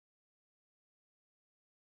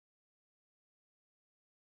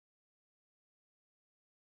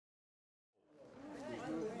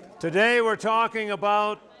Today we're talking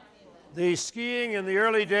about the skiing in the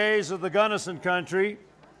early days of the Gunnison country,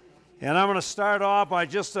 and I'm going to start off by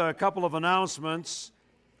just a couple of announcements.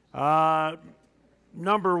 Number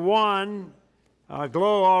one,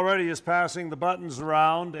 Glow already is passing the buttons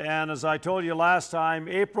around, and as I told you last time,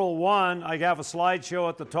 April 1, I have a slideshow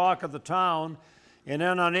at the Talk of the Town, and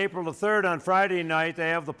then on April the 3rd, on Friday night, they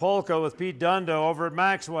have the polka with Pete Dunda over at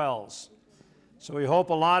Maxwell's. So we hope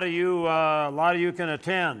a lot of you can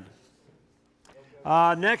attend.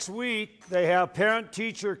 Next week, they have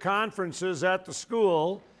parent-teacher conferences at the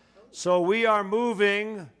school, so we are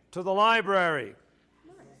moving to the library.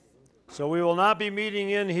 So we will not be meeting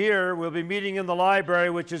in here. We'll be meeting in the library,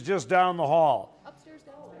 which is just down the hall. Upstairs,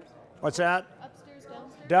 downstairs? What's that? Upstairs,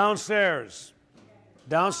 downstairs? Downstairs.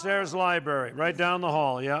 Downstairs library, right down the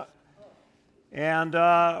hall, yeah. And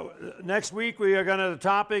next week, the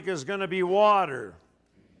topic is going to be water.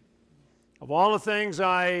 Of all the things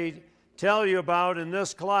I tell you about in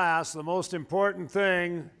this class, the most important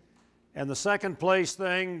thing, and the second place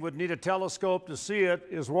thing, would need a telescope to see it,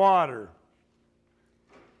 is water.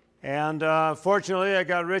 And fortunately, I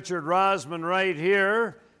got Richard Rosman right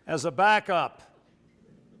here as a backup.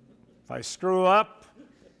 If I screw up,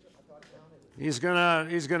 he's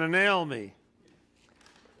gonna nail me.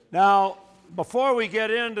 Now, before we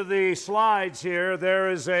get into the slides here,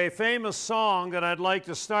 there is a famous song that I'd like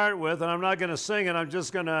to start with, and I'm not going to sing it, I'm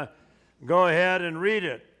just going to go ahead and read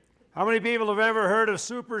it. How many people have ever heard of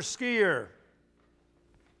Super Skier?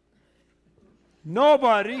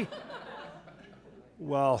 Nobody?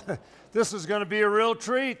 Well, this is going to be a real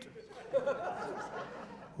treat.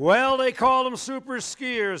 Well, they called him Super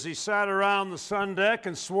Skiers. He sat around the sun deck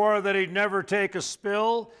and swore that he'd never take a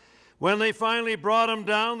spill. When they finally brought him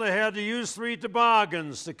down, they had to use 3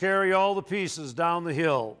 toboggans to carry all the pieces down the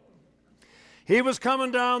hill. He was coming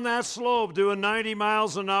down that slope doing 90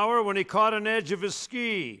 miles an hour when he caught an edge of his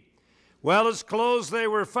ski. Well, his clothes, they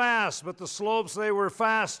were fast, but the slopes, they were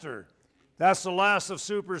faster. That's the last of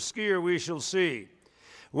Super Skier we shall see.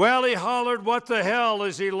 Well, he hollered, "What the hell,"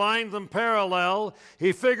 as he lined them parallel.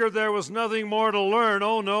 He figured there was nothing more to learn,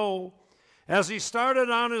 oh no. As he started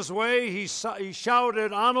on his way, he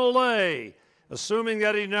shouted, "On Olay," assuming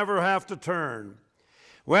that he'd never have to turn.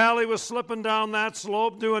 Well, he was slipping down that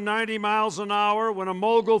slope doing 90 miles an hour when a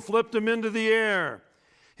mogul flipped him into the air.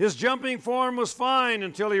 His jumping form was fine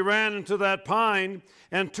until he ran into that pine,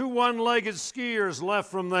 and 2 one-legged skiers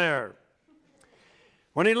left from there.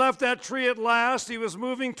 When he left that tree at last, he was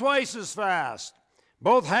moving twice as fast.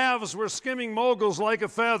 Both halves were skimming moguls like a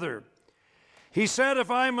feather. He said, "If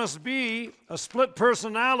I must be a split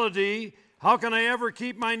personality, how can I ever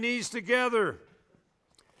keep my knees together?"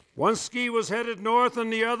 One ski was headed north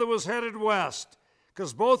and the other was headed west,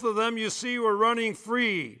 because both of them, you see, were running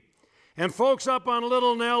free. And folks up on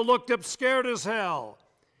Little Nell looked up scared as hell.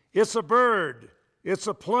 It's a bird. It's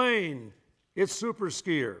a plane. It's Super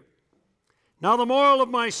Skier. Now, the moral of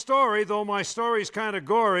my story, though my story's kind of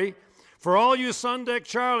gory, for all you Sundeck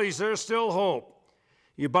Charlies, there's still hope.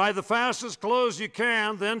 You buy the fastest clothes you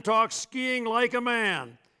can, then talk skiing like a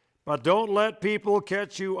man. But don't let people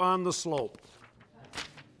catch you on the slope.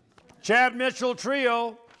 Chad Mitchell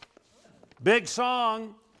Trio, big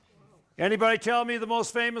song. Anybody tell me the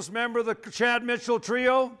most famous member of the Chad Mitchell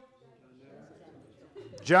Trio?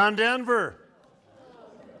 John Denver.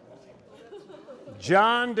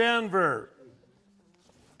 John Denver.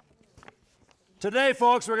 Today,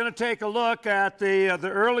 folks, we're going to take a look at the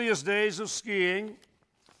earliest days of skiing.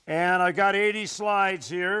 And I've got 80 slides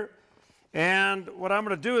here. And what I'm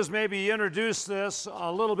going to do is maybe introduce this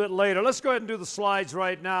a little bit later. Let's go ahead and do the slides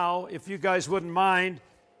right now, if you guys wouldn't mind.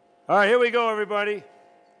 All right, here we go, everybody.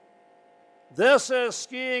 This is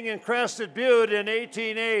skiing in Crested, Butte in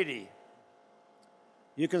 1880.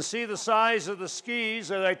 You can see the size of the skis,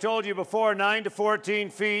 as I told you before, 9 to 14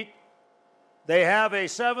 feet. They have a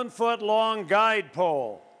 7-foot-long guide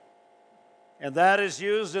pole. And that is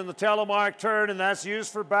used in the telemark turn, and that's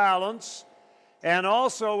used for balance. And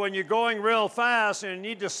also, when you're going real fast and you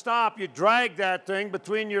need to stop, you drag that thing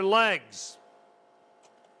between your legs.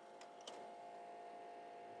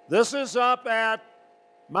 This is up at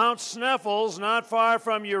Mount Sneffels, not far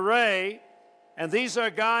from Ouray. And these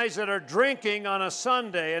are guys that are drinking on a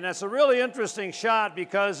Sunday. And that's a really interesting shot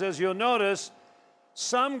because, as you'll notice,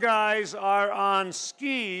 some guys are on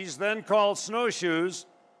skis, then called snowshoes,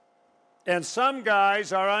 and some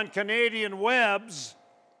guys are on Canadian webs,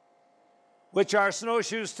 which are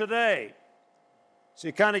snowshoes today. So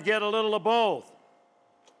you kind of get a little of both.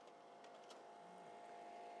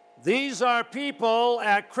 These are people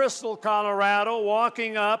at Crystal, Colorado,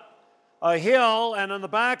 walking up a hill, and on the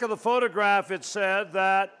back of the photograph it said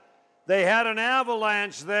that They had an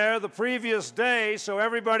avalanche there the previous day, so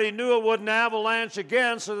everybody knew it wouldn't avalanche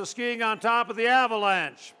again, so they're skiing on top of the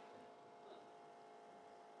avalanche.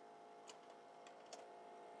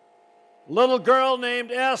 Little girl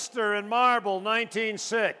named Esther in Marble,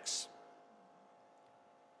 1906.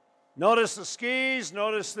 Notice the skis,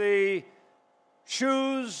 notice the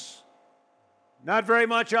shoes, not very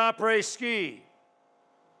much après ski.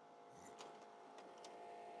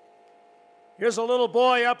 Here's a little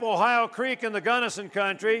boy up Ohio Creek in the Gunnison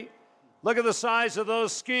country. Look at the size of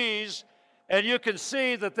those skis, and you can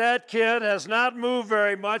see that that kid has not moved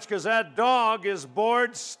very much because that dog is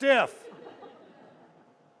bored stiff.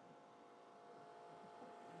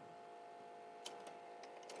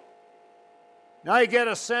 Now you get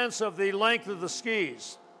a sense of the length of the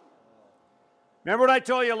skis. Remember what I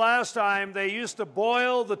told you last time? They used to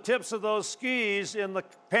boil the tips of those skis in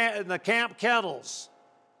the camp kettles,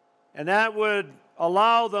 and that would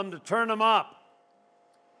allow them to turn them up.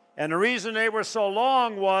 And the reason they were so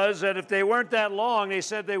long was that if they weren't that long, they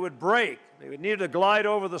said they would break. They would need to glide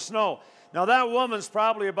over the snow. Now that woman's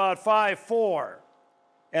probably about 5'4",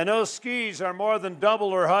 and those skis are more than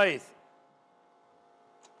double her height.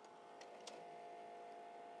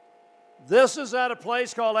 This is at a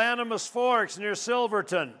place called Animas Forks near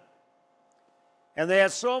Silverton. And they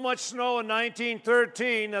had so much snow in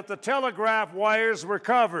 1913 that the telegraph wires were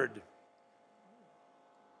covered.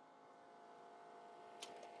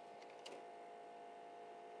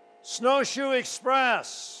 Snowshoe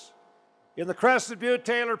Express in the Crested Butte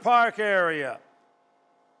Taylor Park area.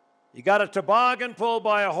 You got a toboggan pulled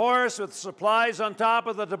by a horse with supplies on top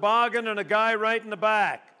of the toboggan and a guy right in the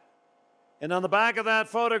back. And on the back of that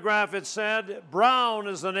photograph it said, Brown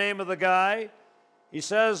is the name of the guy. He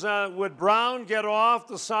says, would Brown get off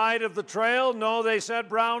the side of the trail? No, they said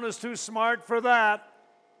Brown is too smart for that.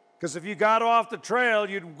 Because if you got off the trail,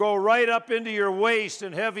 you'd go right up into your waist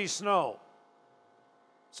in heavy snow.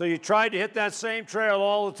 So you tried to hit that same trail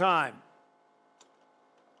all the time.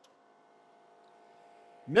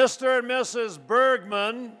 Mr. and Mrs.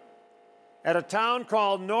 Bergman at a town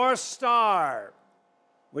called North Star,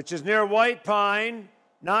 which is near White Pine,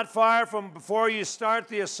 not far from before you start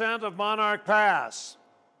the ascent of Monarch Pass.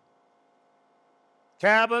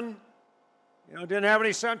 Cabin, didn't have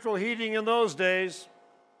any central heating in those days.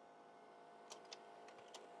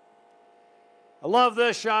 I love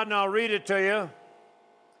this shot, and I'll read it to you.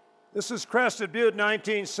 This is Crested Butte,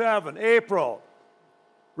 1907, April.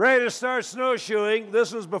 Ready to start snowshoeing.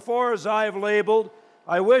 This is before, as I've labeled.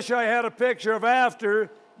 I wish I had a picture of after.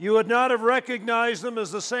 You would not have recognized them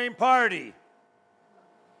as the same party.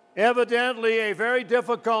 Evidently a very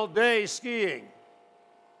difficult day skiing.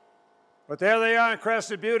 But there they are in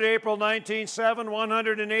Crested Butte, April 1907,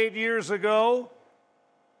 108 years ago,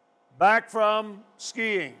 back from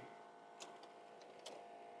skiing.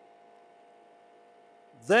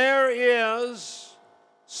 There is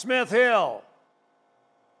Smith Hill.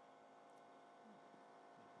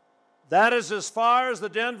 That is as far as the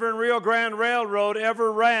Denver and Rio Grande Railroad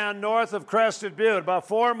ever ran north of Crested Butte, about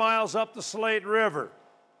 4 miles up the Slate River.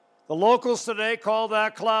 The locals today call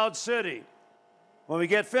that Cloud City. When we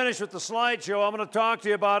get finished with the slideshow, I'm going to talk to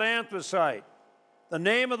you about anthracite. The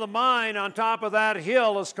name of the mine on top of that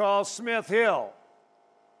hill is called Smith Hill.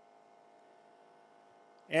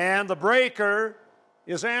 And the breaker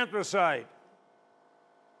is anthracite.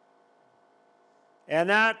 And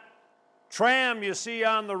that tram you see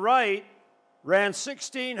on the right ran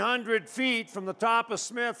 1,600 feet from the top of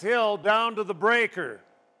Smith Hill down to the breaker.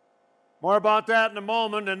 More about that in a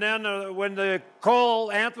moment. And then when the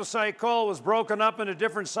coal, anthracite coal, was broken up into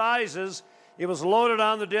different sizes, it was loaded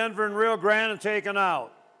on the Denver and Rio Grande and taken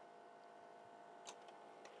out.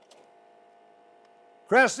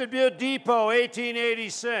 Crested Butte Depot,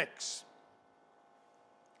 1886.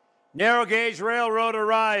 Narrow gauge railroad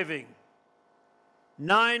arriving.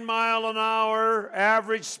 9 mile an hour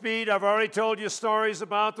average speed. I've already told you stories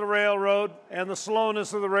about the railroad and the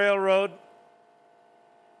slowness of the railroad.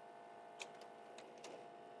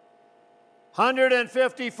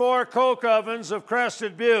 154 coke ovens of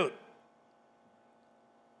Crested Butte.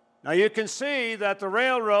 Now you can see that the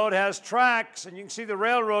railroad has tracks, and you can see the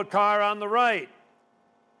railroad car on the right.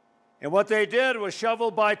 And what they did was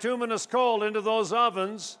shovel bituminous coal into those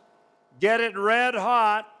ovens, get it red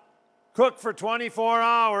hot, cook for 24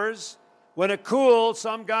 hours. When it cooled,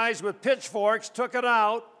 some guys with pitchforks took it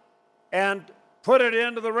out and put it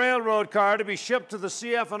into the railroad car to be shipped to the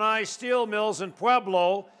CF&I steel mills in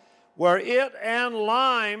Pueblo, where it and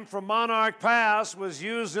lime from Monarch Pass was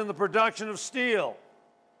used in the production of steel.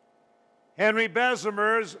 Henry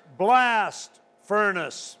Bessemer's blast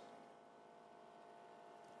furnace.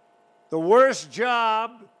 The worst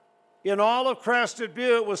job in all of Crested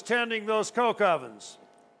Butte was tending those coke ovens.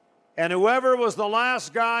 And whoever was the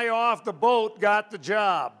last guy off the boat got the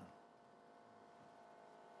job.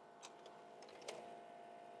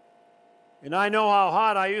 And I know how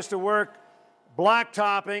hot. I used to work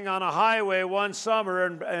blacktopping on a highway one summer,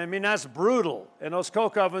 and I mean, that's brutal. And those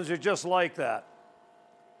coke ovens are just like that.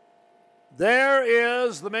 There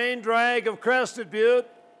is the main drag of Crested Butte,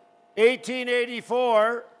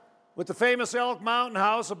 1884, with the famous Elk Mountain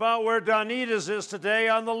House about where Donita's is today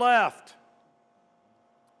on the left.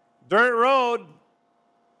 Dirt road.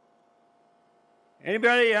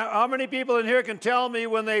 Anybody, how many people in here can tell me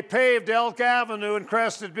when they paved Elk Avenue in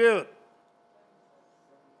Crested Butte?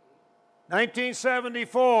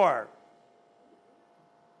 1974.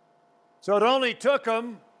 So it only took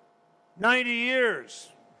them 90 years.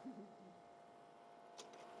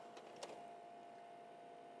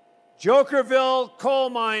 Jokerville coal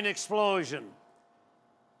mine explosion.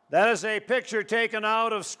 That is a picture taken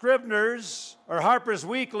out of Scribner's, or Harper's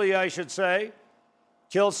Weekly, I should say.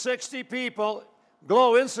 Killed 60 people.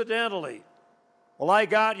 Glow, incidentally. Well,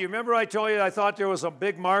 you remember I told you I thought there was a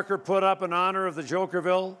big marker put up in honor of the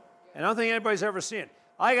Jokerville? And I don't think anybody's ever seen it.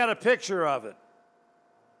 I got a picture of it.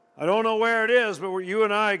 I don't know where it is, but you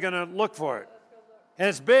and I are going to look for it. And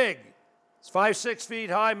it's big. It's 5, 6 feet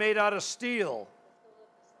high, made out of steel.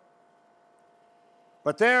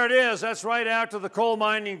 But there it is. That's right after the coal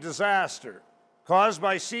mining disaster caused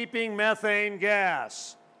by seeping methane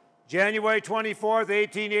gas. January 24th,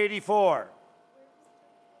 1884.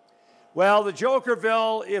 Well, the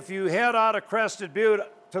Jokerville, if you head out of Crested Butte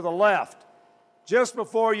to the left, just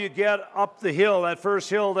before you get up the hill, that first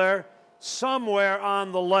hill there, somewhere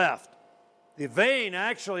on the left, the vein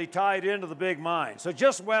actually tied into the big mine. So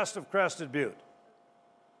just west of Crested Butte,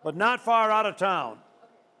 but not far out of town.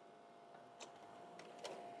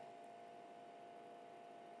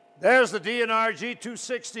 There's the DNR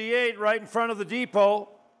G268 right in front of the depot.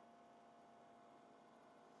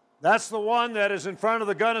 That's the one that is in front of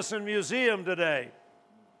the Gunnison Museum today.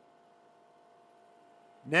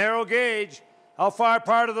 Narrow gauge. How far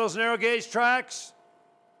apart are those narrow gauge tracks?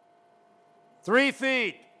 3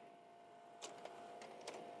 feet.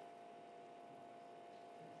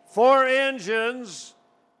 4 engines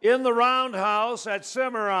in the roundhouse at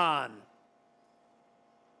Cimarron.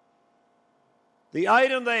 The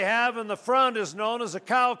item they have in the front is known as a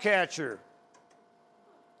cow catcher.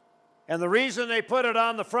 And the reason they put it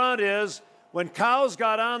on the front is when cows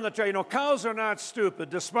got on the train, you know, cows are not stupid.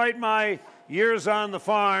 Despite my years on the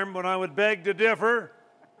farm when I would beg to differ,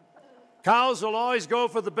 cows will always go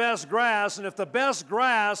for the best grass, and if the best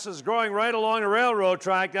grass is growing right along a railroad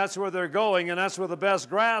track, that's where they're going, and that's where the best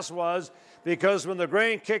grass was, because when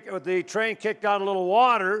the train kicked out a little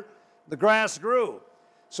water, the grass grew.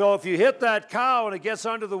 So if you hit that cow and it gets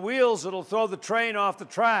under the wheels, it'll throw the train off the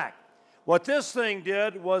track. What this thing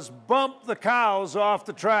did was bump the cows off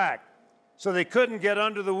the track so they couldn't get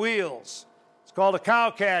under the wheels. It's called a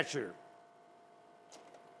cow catcher.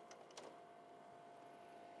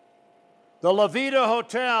 The La Vida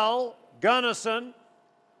Hotel, Gunnison,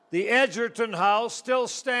 the Edgerton House, still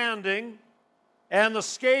standing, and the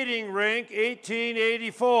skating rink,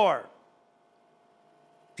 1884.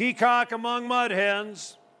 Peacock among mud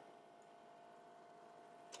hens.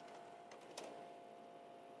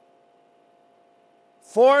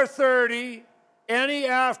 $4:30 any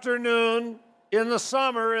afternoon in the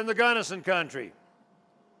summer in the Gunnison country.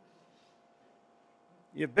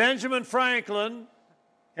 If Benjamin Franklin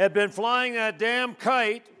had been flying that damn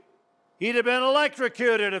kite, he'd have been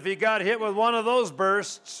electrocuted if he got hit with one of those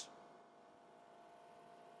bursts.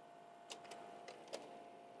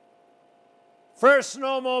 First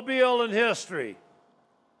snowmobile in history,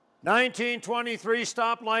 1923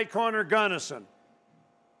 stoplight corner Gunnison.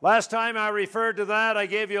 Last time I referred to that, I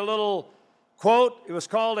gave you a little quote. It was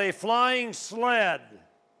called a flying sled,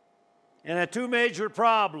 and had 2 major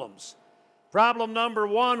problems. Problem number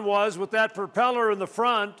 1 was with that propeller in the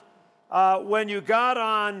front, when you got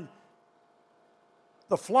on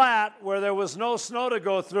the flat where there was no snow to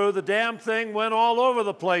go through, the damn thing went all over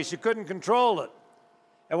the place. You couldn't control it.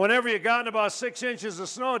 And whenever you got in about 6 inches of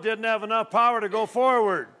snow, it didn't have enough power to go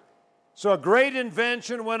forward. So a great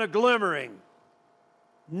invention went a-glimmering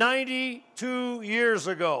 92 years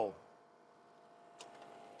ago.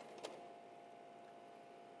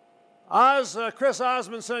 Chris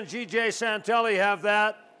Osmondson, G.J. Santelli have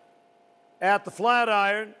that at the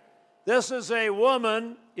Flatiron. This is a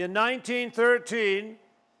woman in 1913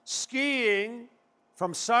 skiing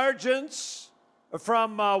from White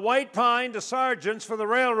Pine to Sargents for the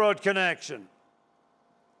railroad connection.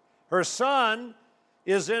 Her son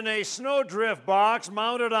is in a snowdrift box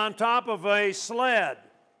mounted on top of a sled,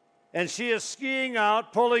 and she is skiing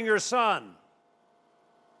out, pulling her son.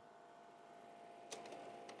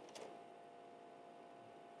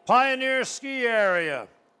 Pioneer Ski Area,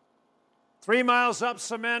 3 miles up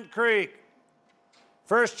Cement Creek.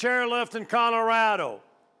 First chairlift in Colorado.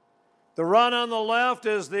 The run on the left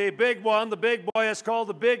is the big one, the big boy. It's called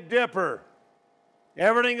the Big Dipper.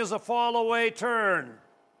 Everything is a fall-away turn.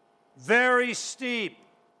 Very steep.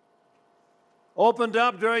 Opened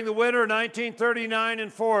up during the winter 1939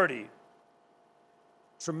 and 40.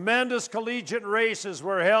 Tremendous collegiate races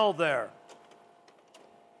were held there.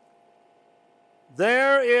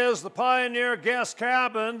 There is the Pioneer guest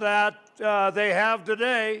cabin that they have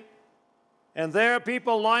today. And there are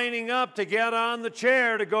people lining up to get on the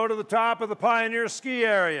chair to go to the top of the Pioneer Ski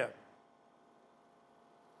Area.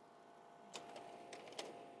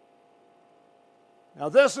 Now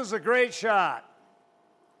this is a great shot.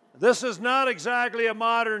 This is not exactly a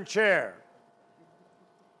modern chair.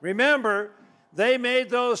 Remember, they made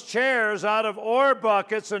those chairs out of ore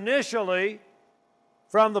buckets initially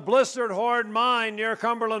from the Blistered Horn mine near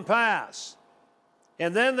Cumberland Pass.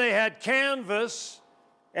 And then they had canvas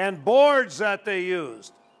and boards that they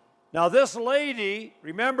used. Now this lady,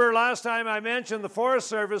 remember last time I mentioned the Forest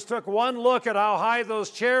Service took one look at how high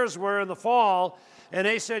those chairs were in the fall, and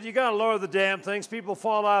they said, you gotta lower the damn things. People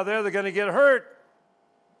fall out of there, they're gonna get hurt.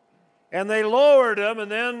 And they lowered them, and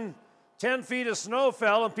then 10 feet of snow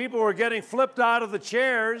fell, and people were getting flipped out of the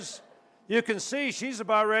chairs. You can see she's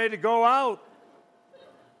about ready to go out.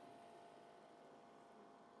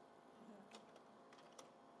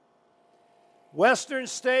 Western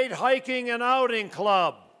State Hiking and Outing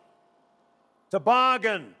Club,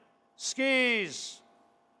 toboggan, skis,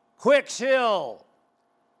 Quicks Hill.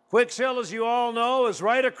 Quicks Hill, as you all know, is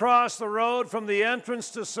right across the road from the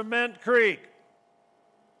entrance to Cement Creek.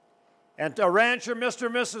 And a rancher, Mr.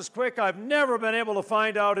 and Mrs. Quick, I've never been able to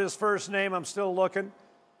find out his first name. I'm still looking.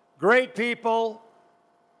 Great people,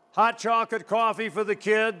 hot chocolate coffee for the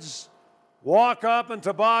kids, walk up and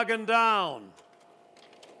toboggan down.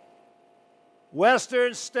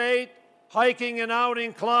 Western State Hiking and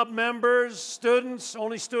Outing Club members, students,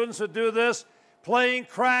 only students would do this, playing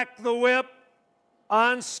Crack the Whip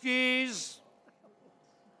on skis.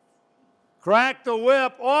 Crack the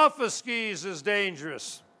Whip off of skis is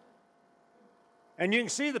dangerous. And you can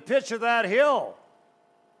see the pitch of that hill.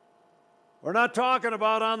 We're not talking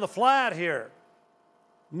about on the flat here.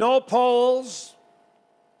 No poles,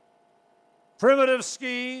 primitive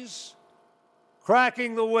skis,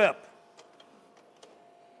 cracking the whip.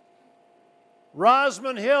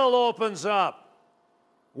 Rosman Hill opens up.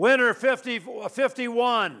 Winter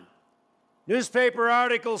 51. Newspaper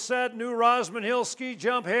article said New Rosman Hill ski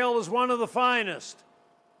jump hail is one of the finest.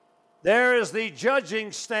 There is the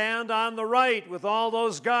judging stand on the right with all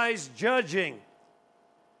those guys judging.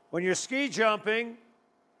 When you're ski jumping,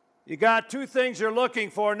 you got two things you're looking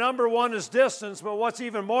for. Number one is distance, but what's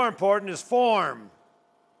even more important is form.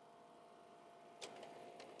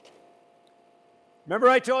 Remember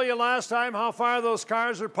I told you last time how far those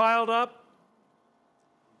cars are piled up?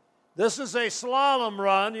 This is a slalom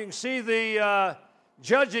run. You can see the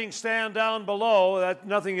judging stand down below. That's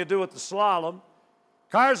nothing to do with the slalom.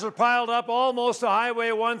 Cars are piled up almost to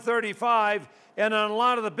Highway 135, and on a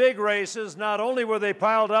lot of the big races, not only were they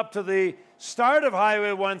piled up to the start of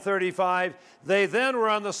Highway 135, they then were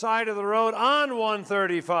on the side of the road on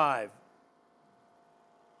 135.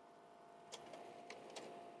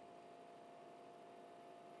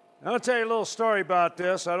 I'll tell you a little story about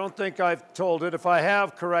this. I don't think I've told it. If I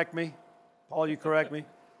have, correct me. Paul, you correct me.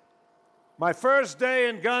 My first day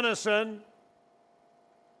in Gunnison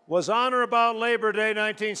was on or about Labor Day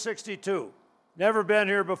 1962. Never been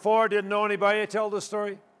here before, didn't know anybody. I tell this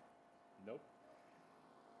story? Nope.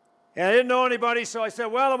 And I didn't know anybody, so I said,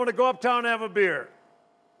 well, I'm going to go uptown and have a beer.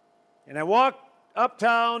 And I walked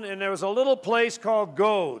uptown, and there was a little place called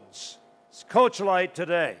Gode's. It's Coach Light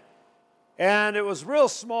today. And it was real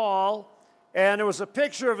small, and there was a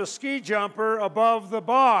picture of a ski jumper above the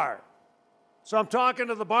bar. So I'm talking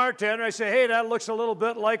to the bartender. I say, hey, that looks a little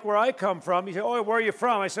bit like where I come from. He said, oh, where are you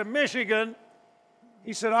from? I said, Michigan.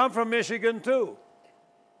 He said, I'm from Michigan, too.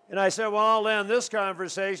 And I said, well, I'll end this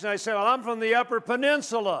conversation. I said, well, I'm from the Upper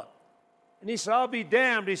Peninsula. And he said, I'll be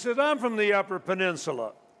damned. He said, I'm from the Upper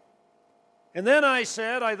Peninsula. And then I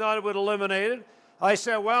said, I thought it would eliminate it. I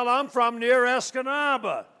said, well, I'm from near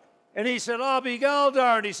Escanaba. And he said, I'll be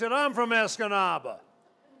darned. He said, I'm from Escanaba.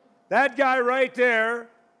 That guy right there,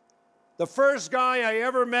 the first guy I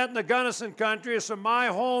ever met in the Gunnison country is from my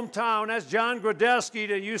hometown. That's John Grodesky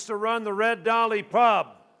that used to run the Red Dolly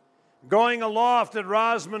Pub. going aloft at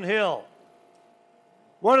Rosamond Hill.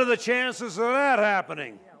 What are the chances of that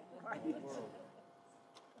happening?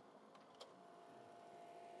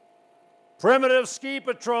 Primitive Ski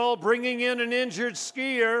Patrol bringing in an injured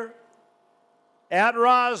skier at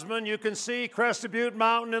Rosamond. You can see Crested Butte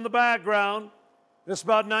Mountain in the background. This is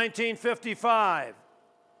about 1955.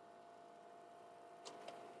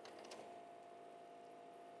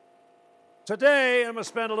 Today, I'm going to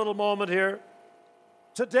spend a little moment here.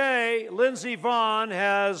 Today, Lindsey Vonn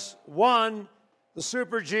has won the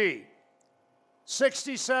Super G.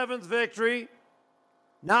 67th victory.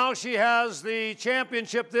 Now she has the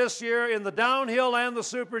championship this year in the downhill and the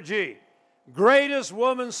Super G. Greatest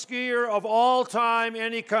woman skier of all time,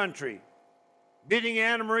 any country, beating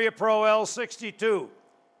Anna Maria Proel 62.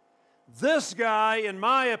 This guy, in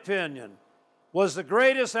my opinion, was the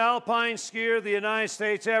greatest alpine skier the United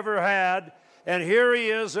States ever had, and here he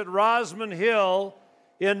is at Rosamond Hill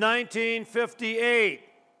in 1958.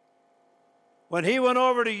 When he went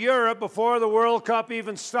over to Europe before the World Cup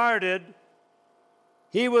even started,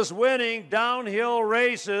 he was winning downhill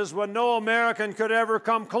races when no American could ever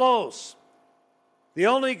come close. The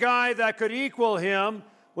only guy that could equal him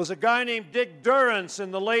was a guy named Dick Durrance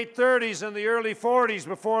in the late 30s and the early 40s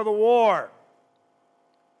before the war.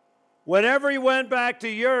 Whenever he went back to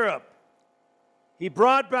Europe, he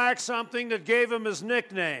brought back something that gave him his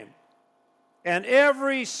nickname. And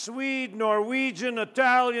every Swede, Norwegian,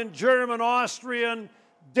 Italian, German, Austrian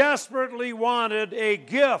desperately wanted a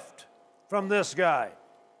gift from this guy.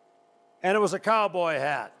 And it was a cowboy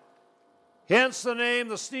hat. Hence the name,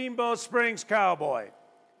 the Steamboat Springs Cowboy.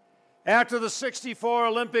 After the '64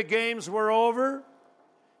 Olympic Games were over,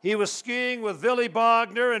 he was skiing with Willy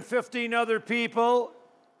Bogner and 15 other people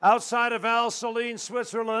outside of Valsaline,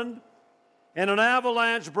 Switzerland, and an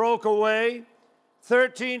avalanche broke away.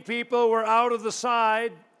 13 people were out of the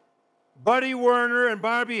side. Buddy Werner and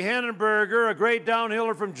Barbie Hennenberger, a great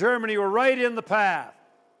downhiller from Germany, were right in the path.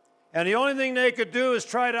 And the only thing they could do is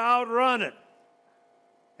try to outrun it.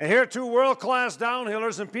 And here are two world-class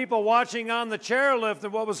downhillers and people watching on the chairlift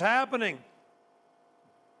of what was happening.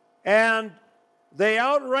 And they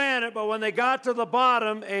outran it, but when they got to the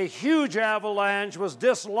bottom, a huge avalanche was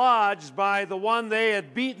dislodged by the one they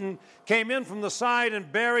had beaten, came in from the side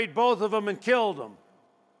and buried both of them and killed them.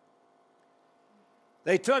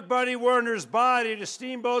 They took Buddy Werner's body to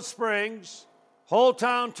Steamboat Springs. Whole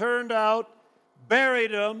town turned out,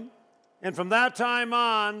 buried him, and from that time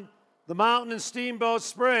on, the mountain in Steamboat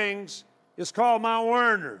Springs is called Mount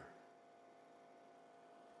Werner.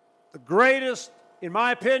 The greatest, in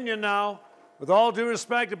my opinion now, with all due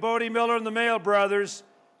respect to Bodie Miller and the Mayer brothers,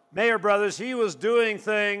 he was doing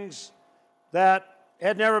things that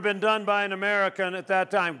had never been done by an American at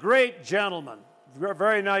that time. Great gentleman,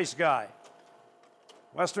 very nice guy.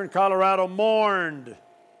 Western Colorado mourned.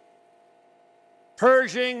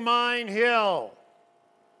 Pershing Mine Hill,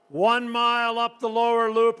 1 mile up the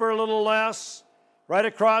lower loop or a little less, right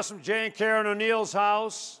across from Jay and Karen O'Neill's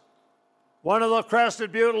house. One of the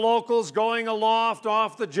Crested Butte locals going aloft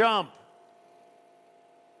off the jump.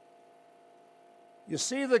 You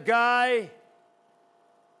see the guy,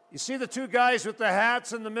 you see the two guys with the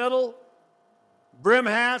hats in the middle? Brim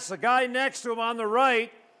hats. The guy next to him on the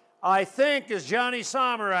right, I think, is Johnny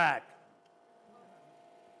Somerak.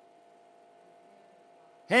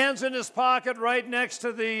 Hands in his pocket right next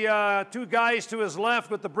to the two guys to his left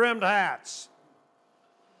with the brimmed hats.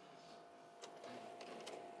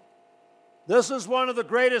 This is one of the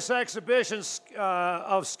greatest exhibitions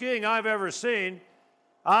of skiing I've ever seen.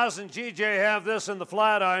 Oz and GJ have this in the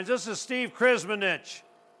Flatirons. This is Steve Krismanich,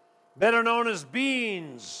 better known as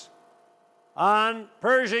Beans, on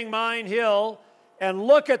Pershing Mine Hill. And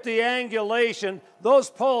look at the angulation. Those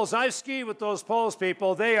poles, I've skied with those poles,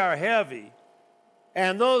 people, they are heavy.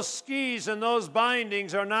 And those skis and those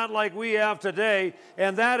bindings are not like we have today,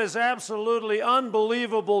 and that is absolutely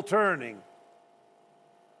unbelievable turning.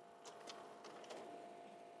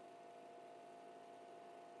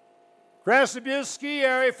 Crested Butte ski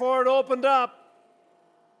area before it opened up.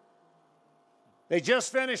 They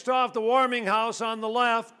just finished off the warming house on the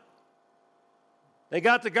left. They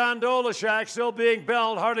got the gondola shack still being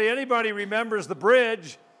built. Hardly anybody remembers the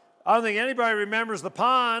bridge. I don't think anybody remembers the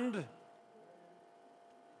pond.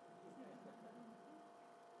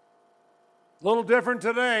 A little different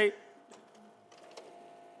today.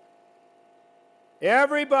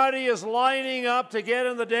 Everybody is lining up to get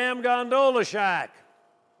in the damn gondola shack.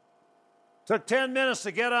 Took 10 minutes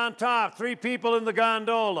to get on top, 3 people in the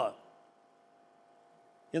gondola.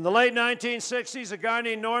 In the late 1960s, a guy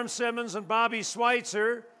named Norm Simmons and Bobby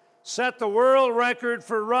Schweitzer set the world record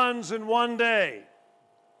for runs in one day.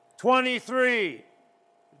 23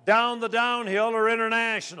 down the downhill or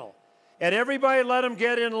international. And everybody let them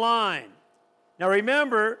get in line. Now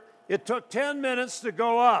remember, it took 10 minutes to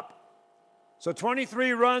go up. So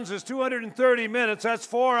 23 runs is 230 minutes, that's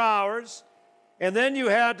 4 hours. And then you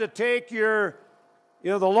had to take your,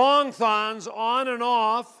 the long thons on and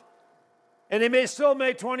off, and they may still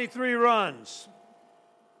make 23 runs.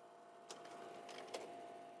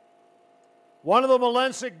 One of the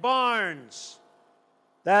Molensic barns,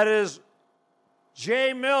 that is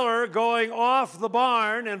Jay Miller going off the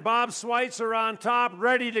barn and Bob Schweitzer on top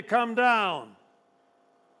ready to come down.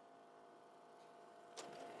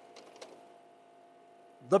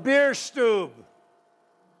 The Bierstube.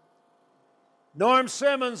 Norm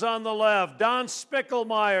Simmons on the left, Don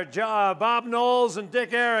Spickelmeyer, Bob Knowles, and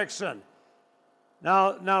Dick Erickson.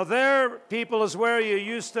 Now their people is where you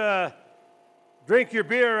used to drink your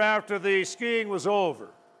beer after the skiing was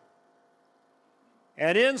over.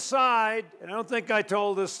 And inside, and I don't think I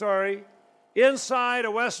told this story, inside a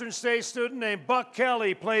Western State student named Buck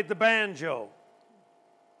Kelly played the banjo.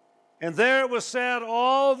 And there it was said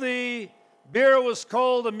all the beer was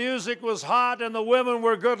cold, the music was hot, and the women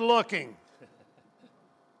were good looking.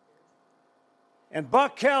 And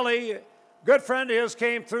Buck Kelly, a good friend of his,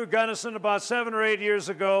 came through Gunnison about 7 or 8 years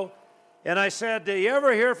ago. And I said, "Do you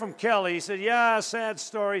ever hear from Kelly?" He said, "Yeah, sad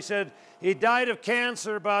story." He said, he died of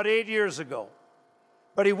cancer about 8 years ago.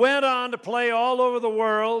 But he went on to play all over the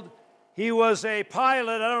world. He was a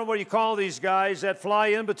pilot, I don't know what you call these guys that fly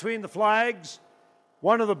in between the flags,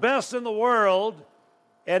 one of the best in the world.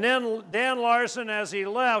 And then Dan Larson, as he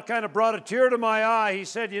left, kind of brought a tear to my eye. He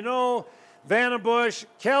said, Vandenbush,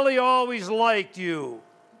 Kelly always liked you.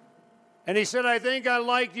 And he said, I think I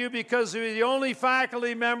liked you because you were the only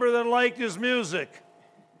faculty member that liked his music.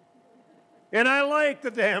 And I liked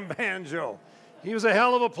the damn banjo. He was a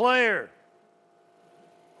hell of a player.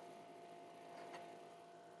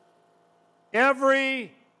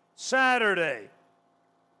 Every Saturday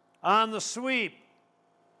on the sweep,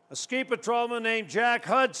 a ski patrolman named Jack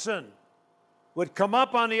Hudson would come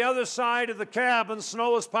up on the other side of the cabin,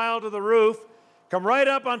 snow was piled to the roof, come right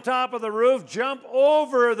up on top of the roof, jump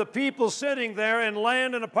over the people sitting there, and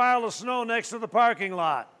land in a pile of snow next to the parking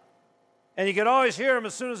lot. And you could always hear him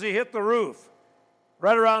as soon as he hit the roof,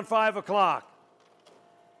 right around 5 o'clock.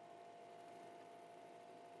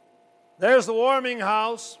 There's the warming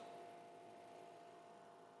house.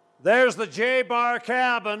 There's the J-Bar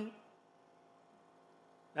cabin.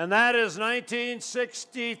 And that is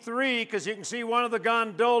 1963, because you can see one of the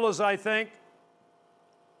gondolas, I think.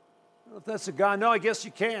 I don't know if that's a gondola. No, I guess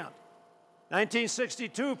you can't.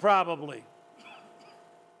 1962, probably.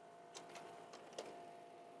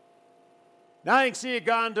 Now you can see a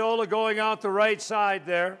gondola going out the right side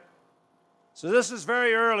there. So this is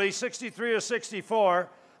very early, 63 or 64.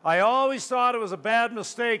 I always thought it was a bad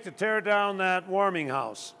mistake to tear down that warming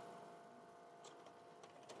house.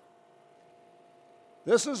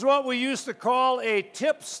 This is what we used to call a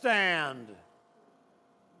tip stand.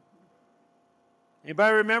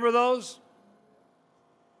 Anybody remember those?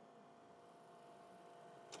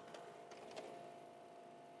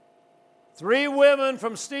 Three women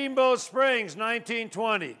from Steamboat Springs,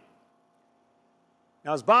 1920.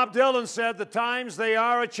 Now, as Bob Dylan said, the times they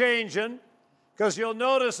are a-changin', because you'll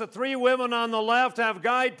notice the three women on the left have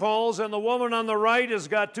guide poles, and the woman on the right has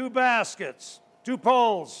got two baskets, two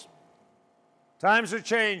poles. Times are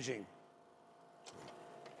changing.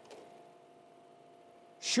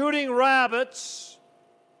 Shooting rabbits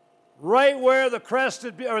right where the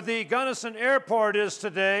Crested or the Gunnison Airport is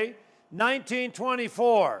today,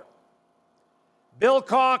 1924. Bill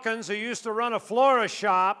Calkins, who used to run a florist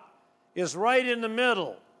shop, is right in the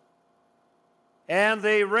middle. And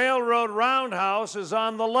the railroad roundhouse is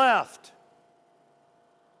on the left.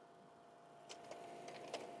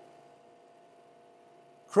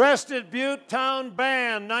 Crested Butte Town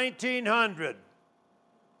Band, 1900.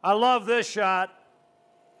 I love this shot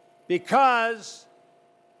because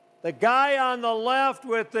the guy on the left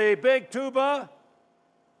with the big tuba,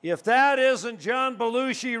 if that isn't John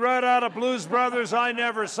Belushi right out of Blues Brothers, I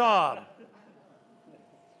never saw him.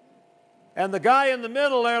 And the guy in the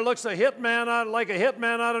middle there looks like a hitman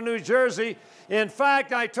out of New Jersey. In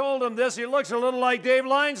fact, I told him this, he looks a little like Dave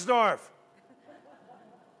Leinsdorf.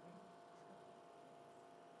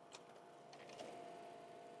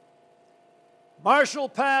 Marshall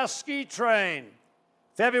Pass Ski Train,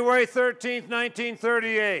 February 13th,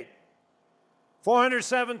 1938.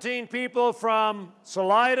 417 people from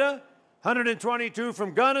Salida, 122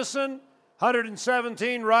 from Gunnison,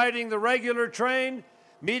 117 riding the regular train,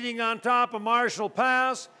 meeting on top of Marshall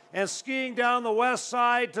Pass, and skiing down the west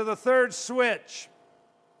side to the third switch.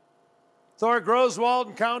 Thor Groswald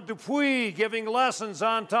and Count Dupuy giving lessons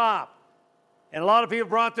on top. And a lot of people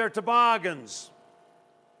brought their toboggans.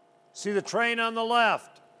 See the train on the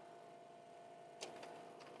left.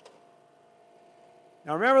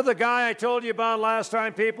 Now remember the guy I told you about last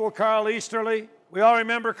time, people, Carl Easterly? We all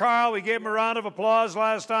remember Carl. We gave him a round of applause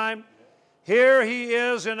last time. Here he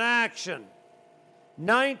is in action.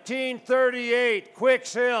 1938,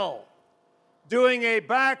 Quicks Hill, doing a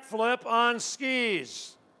backflip on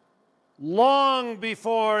skis. Long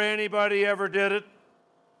before anybody ever did it.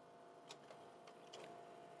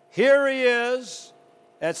 Here he is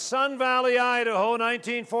at Sun Valley, Idaho,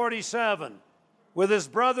 1947, with his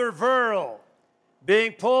brother Verl,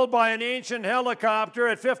 being pulled by an ancient helicopter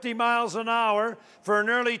at 50 miles an hour for an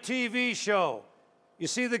early TV show. You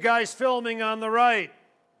see the guys filming on the right.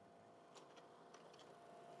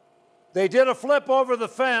 They did a flip over the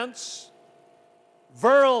fence.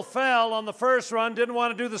 Verl fell on the first run, didn't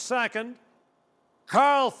want to do the second.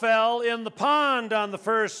 Carl fell in the pond on the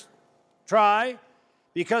first try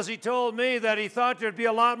because he told me that he thought there'd be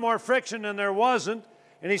a lot more friction and there wasn't.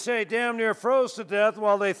 And he said he damn near froze to death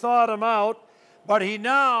while they thawed him out. But he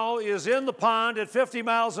now is in the pond at 50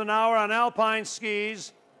 miles an hour on alpine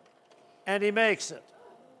skis, and he makes it.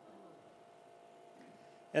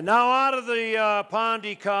 And now out of the pond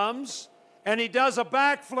he comes, and he does a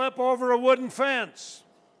backflip over a wooden fence.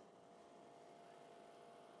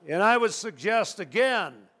 And I would suggest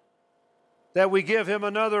again that we give him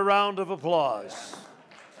another round of applause.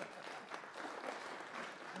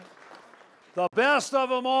 The best of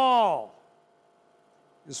them all.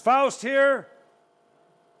 Is Faust here?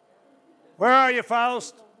 Where are you,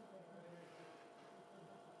 Faust?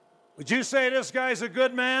 Would you say this guy's a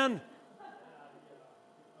good man?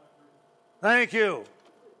 Thank you.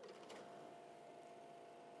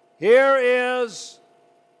 Here is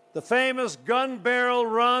the famous gun barrel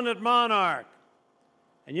run at Monarch.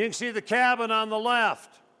 And you can see the cabin on the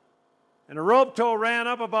left. And the rope tow ran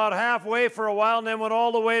up about halfway for a while and then went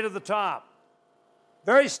all the way to the top.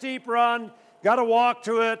 Very steep run, got to walk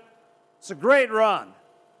to it. It's a great run.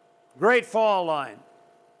 Great fall line.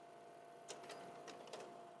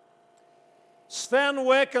 Sven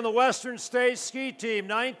Wick and the Western States Ski Team,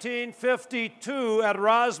 1952 at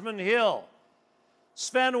Rosman Hill.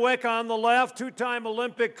 Sven Wick on the left, two-time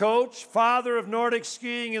Olympic coach, father of Nordic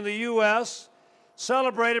skiing in the U.S.,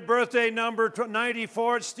 celebrated birthday number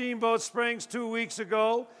 94 at Steamboat Springs 2 weeks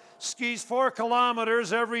ago, skis 4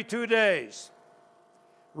 kilometers every 2 days.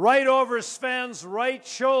 Right over Sven's right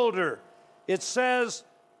shoulder, it says,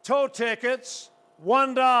 tow tickets,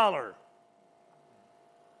 $1.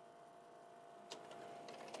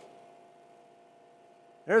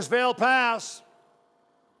 There's Vail Pass.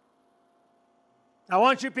 I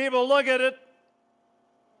want you people to look at it.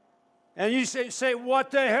 And you say,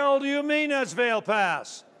 what the hell do you mean that's Vail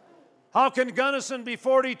Pass? How can Gunnison be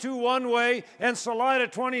 42 one way and Salida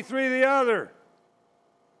 23 the other?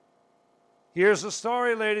 Here's the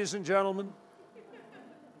story, ladies and gentlemen.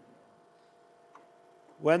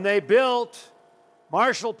 When they built,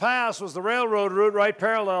 Marshall Pass was the railroad route right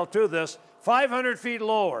parallel to this, 500 feet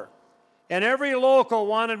lower. And every local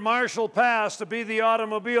wanted Marshall Pass to be the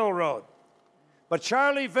automobile road. But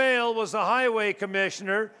Charlie Vail was the highway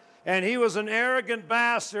commissioner, and he was an arrogant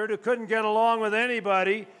bastard who couldn't get along with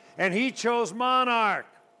anybody, and he chose Monarch.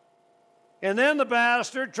 And then the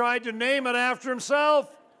bastard tried to name it after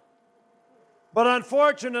himself. But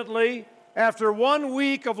unfortunately, after 1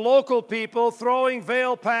 week of local people throwing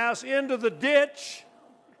Vail Pass into the ditch,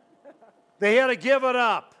 they had to give it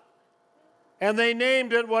up. And they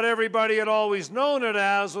named it what everybody had always known it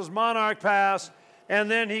as, was Monarch Pass,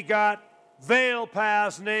 and then he got Vail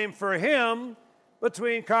Pass named for him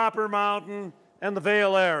between Copper Mountain and the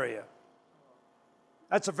Vail area.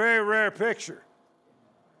 That's a very rare picture.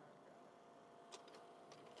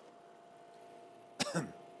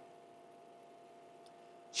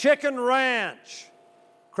 Chicken Ranch,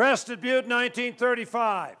 Crested Butte,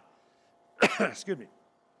 1935. Excuse me.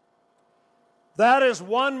 That is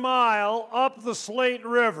 1 mile up the Slate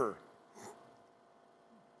River.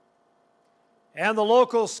 And the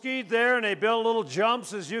locals skied there, and they built little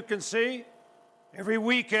jumps, as you can see. Every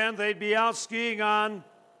weekend, they'd be out skiing on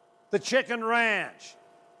the Chicken Ranch,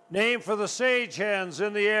 named for the sage hens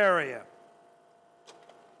in the area.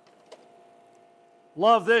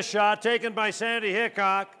 Love this shot, taken by Sandy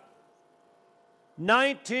Hickok.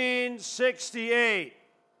 1968.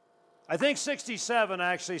 I think 67,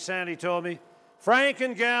 actually, Sandy told me. Frank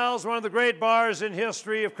and Gals, one of the great bars in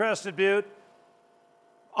history of Crested Butte.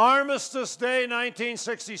 Armistice Day,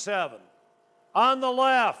 1967. On the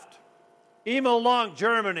left, Emil Lunk,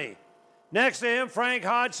 Germany. Next to him, Frank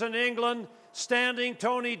Hodgson, England. Standing,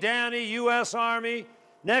 Tony Danny, U.S. Army.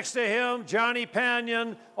 Next to him, Johnny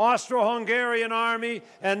Panion, Austro-Hungarian Army.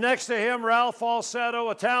 And next to him, Ralph Falsetto,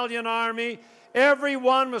 Italian Army.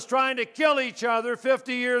 Everyone was trying to kill each other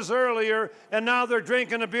 50 years earlier, and now they're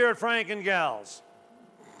drinking a beer at Frank and Gal's.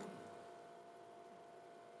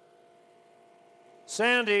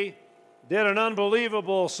 Sandy did an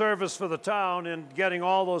unbelievable service for the town in getting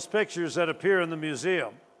all those pictures that appear in the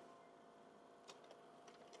museum.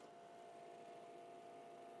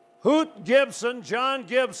 Hoot Gibson, John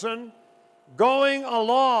Gibson, going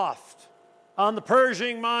aloft on the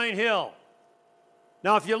Pershing Mine Hill.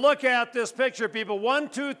 Now, if you look at this picture, people, 1,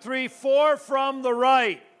 2, 3, 4 from the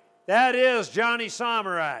right, that is Johnny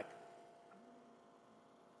Sommerack.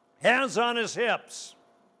 Hands on his hips.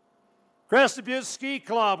 Crested Butte Ski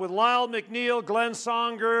Club with Lyle McNeil, Glenn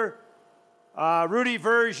Songer, Rudy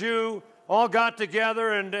Verjus, all got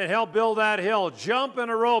together and helped build that hill. Jump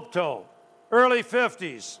and a rope tow, early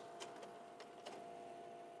 50s.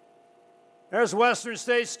 There's Western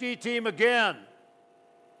State Ski Team again,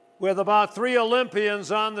 with about 3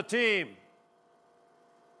 Olympians on the team.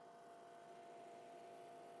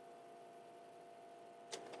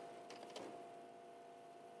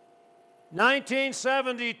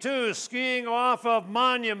 (1972), skiing off of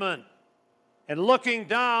Monument and looking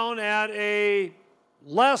down at a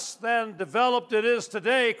less than developed it is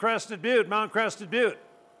today, Crested Butte, Mount Crested Butte.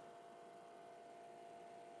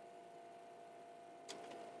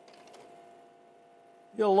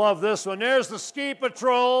 You'll love this one. There's the ski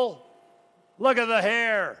patrol. Look at the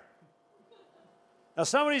hair. Now,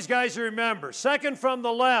 some of these guys you remember. Second from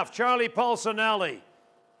the left, Charlie Pulcinelli.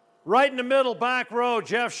 Right in the middle, back row,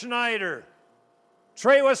 Jeff Schneider.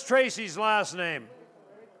 What's Tracy's last name?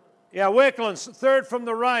 Yeah, Wicklands. Third from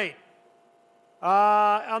the right.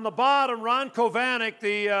 On the bottom, Ron Kovanik,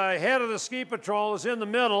 the head of the ski patrol, is in the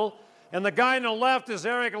middle. And the guy on the left is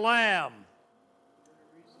Eric Lamb.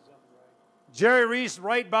 Jerry Reese,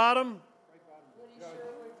 right bottom.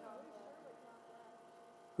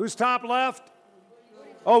 Who's top left?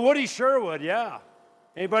 Oh, Woody Sherwood, yeah.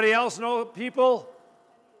 Anybody else know people?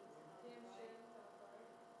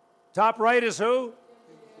 Top right is who?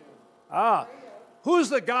 Ah. Who's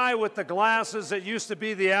the guy with the glasses that used to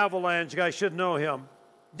be the Avalanche guy? I should know him.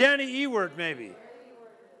 Danny Ewert, maybe.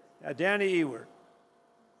 Yeah, Danny Ewert.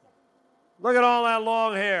 Look at all that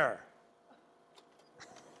long hair.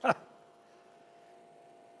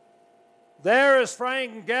 There is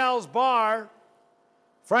Frank and Gal's bar.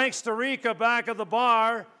 Frank Storica back of the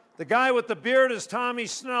bar. The guy with the beard is Tommy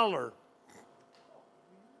Sneller.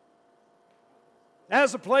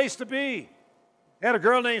 That's a place to be. Had a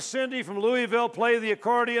girl named Cindy from Louisville play the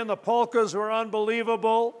accordion. The polkas were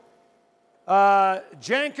unbelievable.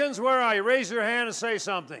 Jenkins, where are you? Raise your hand and say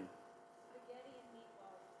something.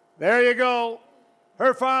 There you go.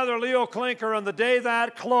 Her father, Leo Klinker, on the day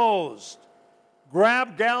that closed,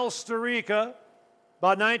 grabbed Gal Storica.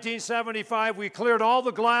 About 1975, we cleared all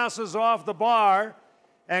the glasses off the bar,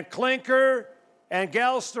 and Klinker and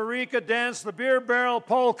Gal Storica danced the beer barrel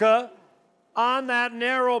polka on that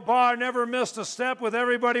narrow bar, never missed a step, with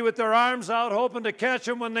everybody with their arms out, hoping to catch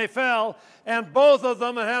them when they fell, and both of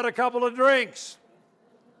them had a couple of drinks.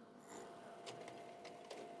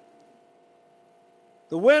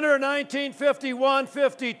 The winter,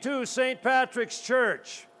 1951-52, St. Patrick's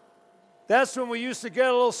Church. That's when we used to get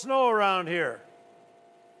a little snow around here.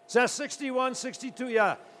 Is that 61, 62?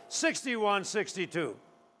 Yeah, 61, 62.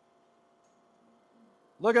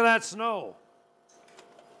 Look at that snow.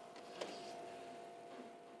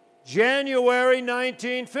 January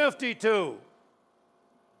 1952.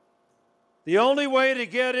 The only way to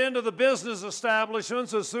get into the business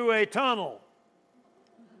establishments is through a tunnel.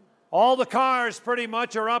 All the cars pretty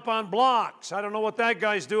much are up on blocks. I don't know what that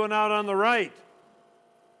guy's doing out on the right,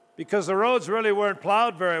 because the roads really weren't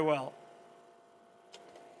plowed very well.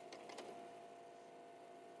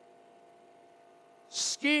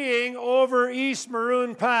 Skiing over East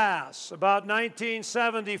Maroon Pass, about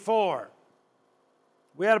 1974.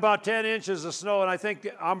 We had about 10 inches of snow, and I think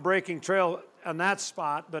I'm breaking trail on that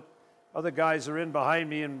spot, but other guys are in behind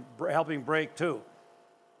me and helping break too.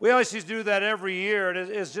 We always used to do that every year, and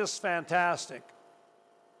it's just fantastic.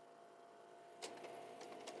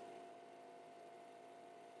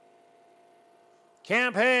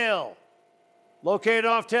 Camp Hale, located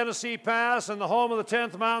off Tennessee Pass and the home of the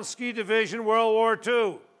 10th Mountain Ski Division, World War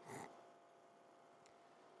II.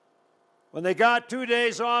 When they got 2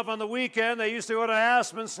 days off on the weekend, they used to go to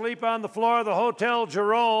Aspen, sleep on the floor of the Hotel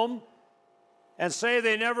Jerome, and say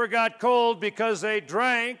they never got cold because they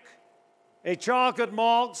drank a chocolate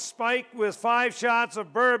malt spiked with 5 shots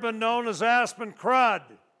of bourbon known as Aspen Crud.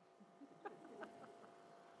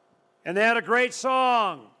 And they had a great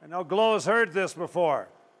song. I know Glow has heard this before.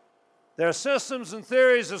 There are systems and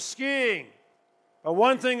theories of skiing, but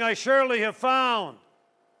one thing I surely have found,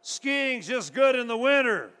 skiing's just good in the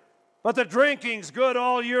winter, but the drinking's good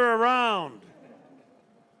all year around.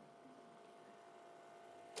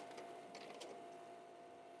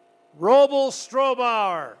 Robel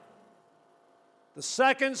Strobauer, the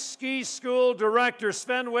second ski school director.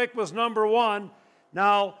 Svenwick was #1.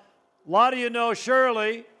 Now, a lot of you know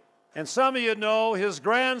Shirley, and some of you know his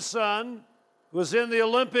grandson was in the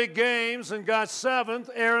Olympic Games and got 7th,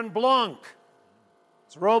 Aaron Blunk.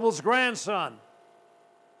 It's Robel's grandson.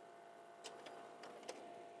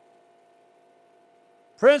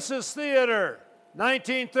 Princess Theater,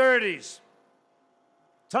 1930s,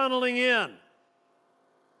 tunneling in.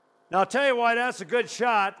 Now, I'll tell you why that's a good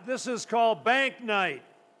shot. This is called Bank Night.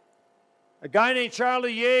 A guy named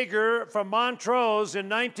Charlie Yeager from Montrose in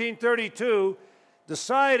 1932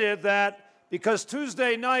 decided that because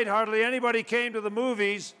Tuesday night hardly anybody came to the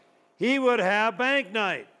movies, he would have Bank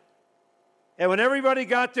Night. And when everybody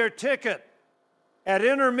got their ticket, at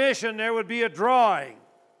intermission there would be a drawing.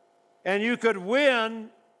 And you could win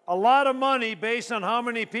a lot of money based on how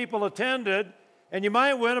many people attended, and you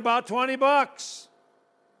might win about 20 bucks.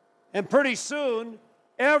 And pretty soon,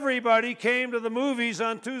 everybody came to the movies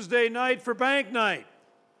on Tuesday night for Bank Night.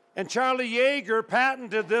 And Charlie Yeager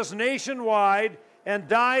patented this nationwide and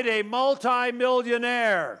died a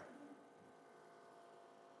multi-millionaire.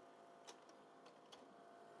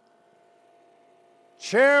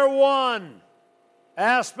 Chair 1,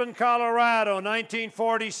 Aspen, Colorado,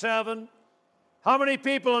 1947. How many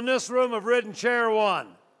people in this room have ridden Chair 1?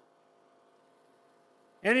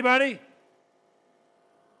 Anybody?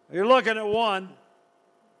 You're looking at one.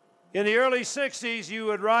 In the early 60s, you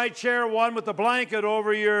would ride Chair 1 with the blanket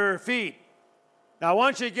over your feet. Now, I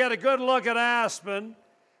want you to get a good look at Aspen,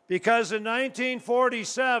 because in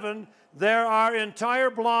 1947, there are entire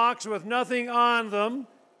blocks with nothing on them,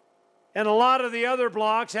 and a lot of the other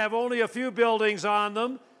blocks have only a few buildings on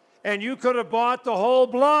them, and you could have bought the whole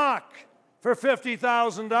block for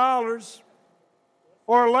 $50,000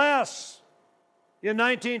 or less in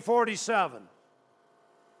 1947.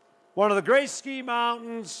 One of the great ski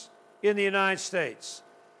mountains in the United States.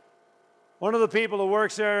 One of the people who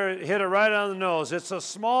works there hit it right on the nose. It's a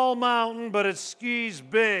small mountain, but it skis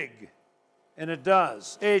big, and it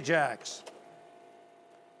does. Ajax.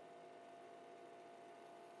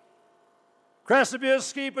 Crested Butte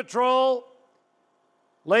Ski Patrol,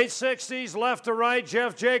 late 60s, left to right,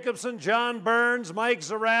 Jeff Jacobson, John Burns, Mike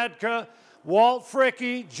Zaradka, Walt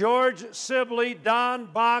Fricke, George Sibley, Don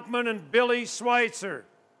Bachman, and Billy Schweitzer.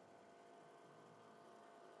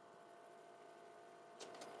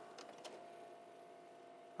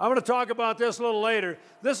 I'm going to talk about this a little later.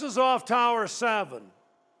 This is off Tower 7.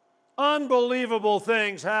 Unbelievable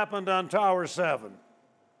things happened on Tower 7.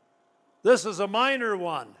 This is a minor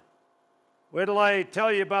one. Wait till I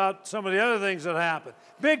tell you about some of the other things that happened.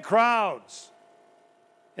 Big crowds.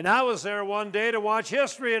 And I was there one day to watch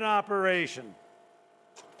history in operation.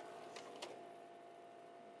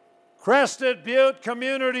 Crested Butte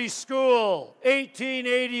Community School,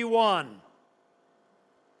 1881.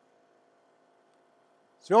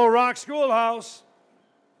 It's the old Rock Schoolhouse.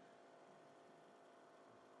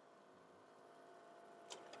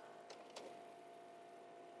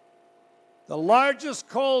 The largest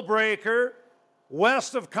coal breaker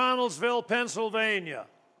west of Connellsville, Pennsylvania.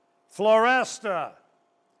 Floresta,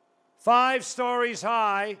 5 stories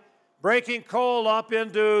high, breaking coal up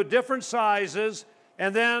into different sizes,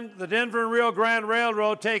 and then the Denver and Rio Grande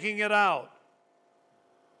Railroad taking it out.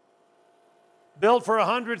 Built for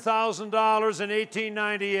 $100,000 in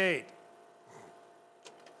 1898.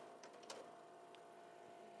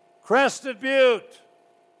 Crested Butte,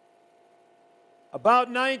 about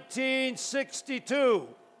 1962.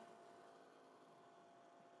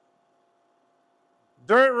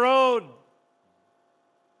 Dirt road,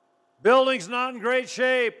 buildings not in great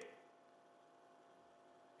shape.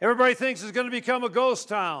 Everybody thinks it's going to become a ghost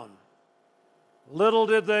town. Little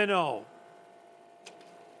did they know.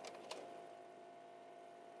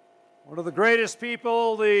 One of the greatest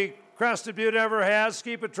people the Crested Butte ever has,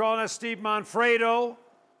 ski patrol, and that's Steve Manfredo.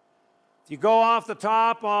 If you go off the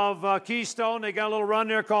top of Keystone, they got a little run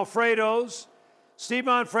there called Fredo's. Steve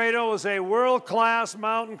Manfredo was a world-class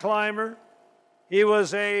mountain climber. He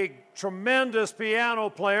was a tremendous piano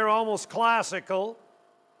player, almost classical.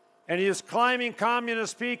 And he was climbing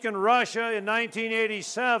Communist Peak in Russia in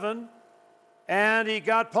 1987. And he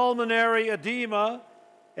got pulmonary edema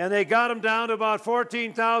and they got him down to about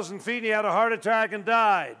 14,000 feet, and he had a heart attack and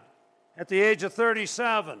died at the age of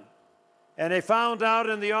 37. And they found out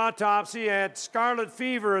in the autopsy he had scarlet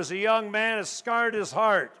fever as a young man. It scarred his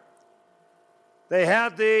heart. They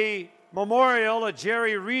had the memorial at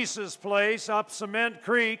Jerry Reese's place up Cement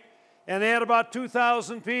Creek, and they had about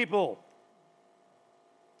 2,000 people.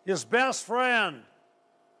 His best friend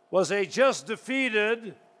was a just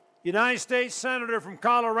defeated United States Senator from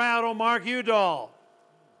Colorado, Mark Udall,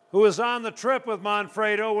 who was on the trip with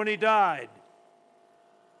Manfredo when he died.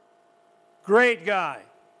 Great guy.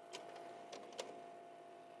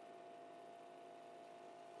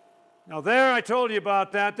 Now there, I told you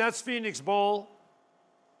about that. That's Phoenix Bowl.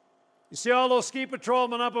 You see all those ski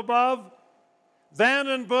patrolmen up above?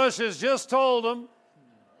 Vanden Bush has just told them,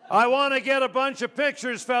 I want to get a bunch of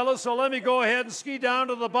pictures, fellas, so let me go ahead and ski down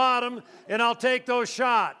to the bottom, and I'll take those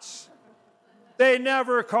shots. They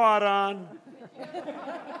never caught on.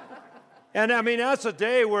 And, I mean, that's a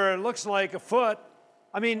day where it looks like a foot.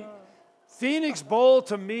 I mean, Phoenix Bowl,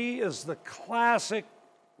 to me, is the classic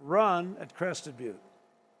run at Crested Butte.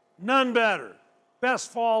 None better.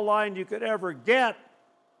 Best fall line you could ever get.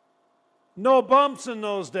 No bumps in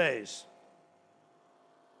those days.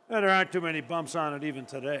 And there aren't too many bumps on it even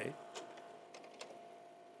today.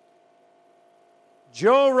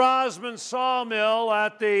 Joe Rosman's sawmill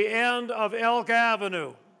at the end of Elk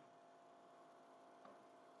Avenue.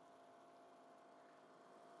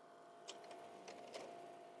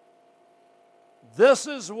 This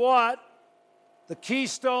is what the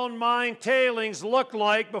Keystone Mine tailings looked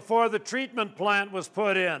like before the treatment plant was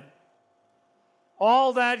put in.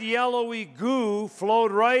 All that yellowy goo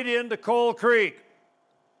flowed right into Coal Creek,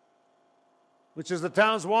 which is the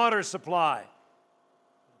town's water supply.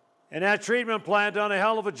 And that treatment plant done a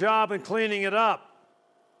hell of a job in cleaning it up.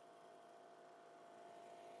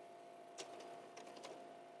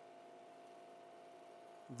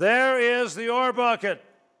 There is the ore bucket,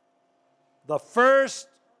 the first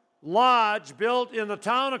lodge built in the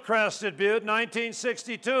town of Crested Butte,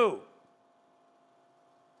 1962.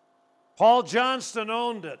 Paul Johnston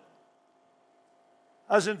owned it.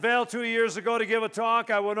 I was in Vail 2 years ago to give a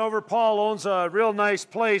talk. I went over. Paul owns a real nice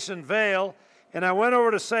place in Vail, and I went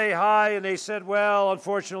over to say hi, and they said, well,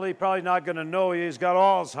 unfortunately, probably not going to know you. He's got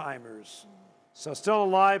Alzheimer's. So still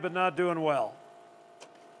alive, but not doing well.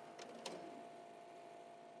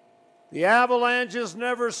 The avalanches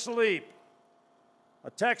never sleep.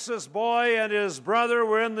 A Texas boy and his brother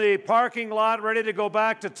were in the parking lot ready to go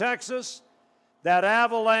back to Texas. That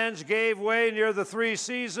avalanche gave way near the Three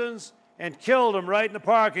Seasons and killed them right in the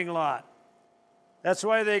parking lot. That's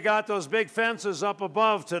why they got those big fences up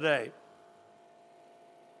above today.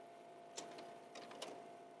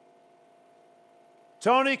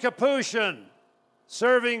 Tony Capuchin,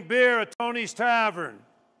 serving beer at Tony's Tavern,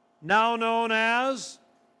 now known as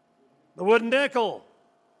the Wooden Nickel.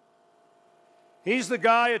 He's the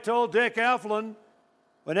guy who told Dick Eflin,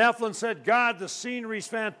 when Eflin said, God, the scenery's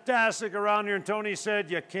fantastic around here, and Tony said,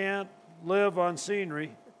 you can't live on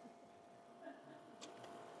scenery.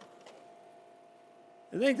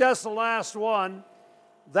 I think that's the last one.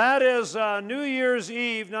 That is New Year's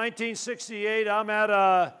Eve, 1968. I'm at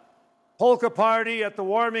a polka party at the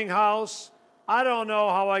warming house. I don't know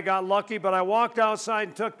how I got lucky, but I walked outside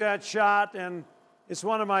and took that shot, and it's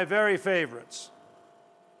one of my very favorites.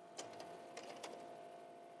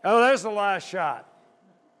 Oh, there's the last shot.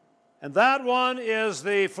 And that one is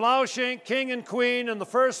the Flauschink King and Queen and the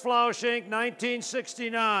first Flauschink,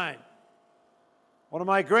 1969. One of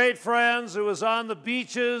my great friends who was on the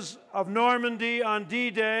beaches of Normandy on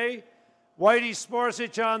D-Day, Whitey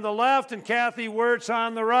Sporsich on the left and Kathy Wirtz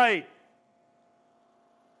on the right.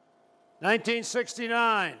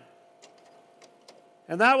 1969.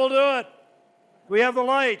 And that will do it. We have the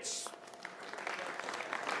lights.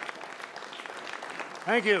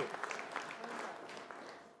 Thank you.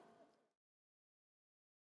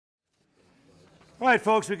 All right,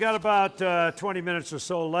 folks, we got about 20 minutes or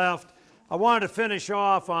so left. I wanted to finish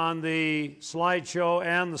off on the slideshow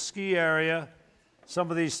and the ski area.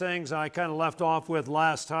 Some of these things I kind of left off with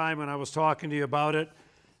last time when I was talking to you about it.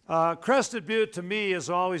 Crested Butte, to me, has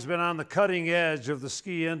always been on the cutting edge of the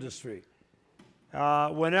ski industry.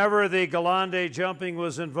 Whenever the Galande jumping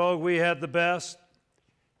was in vogue, we had the best.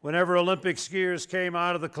 Whenever Olympic skiers came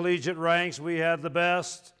out of the collegiate ranks, we had the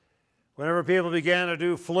best. Whenever people began to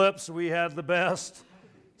do flips, we had the best.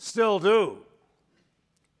 Still do.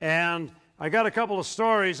 And I got a couple of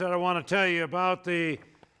stories that I want to tell you about the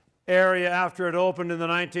area after it opened in the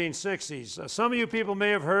 1960s. Some of you people may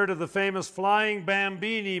have heard of the famous Flying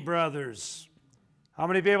Bambini brothers. How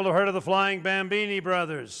many people have heard of the Flying Bambini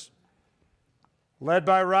brothers? led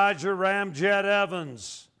by Roger Ramjet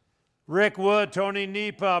Evans, Rick Wood, Tony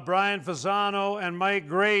Nipa, Brian Fasano, and Mike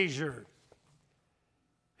Grazier.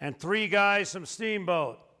 And 3 guys from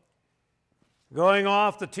Steamboat. Going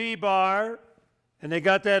off the T-bar, and they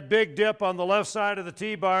got that big dip on the left side of the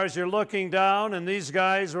T-bar as you're looking down, and these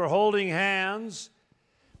guys were holding hands.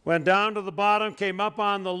 Went down to the bottom, came up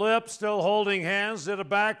on the lip, still holding hands, did a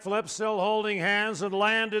backflip, still holding hands, and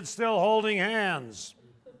landed still holding hands.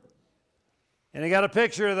 And you got a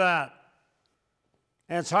picture of that.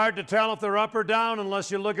 And it's hard to tell if they're up or down unless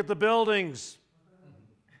you look at the buildings.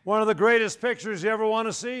 One of the greatest pictures you ever want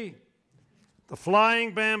to see. The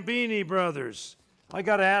Flying Bambini brothers. I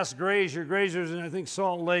got to ask Grazier. Grazier's in, I think,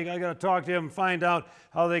 Salt Lake. I got to talk to him and find out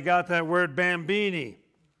how they got that word Bambini.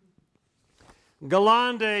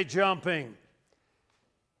 Galande jumping.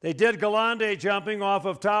 They did Galande jumping off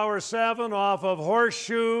of Tower 7, off of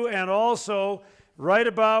Horseshoe, and also right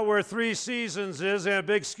about where Three Seasons is, and a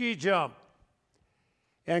big ski jump.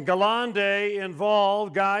 And Galande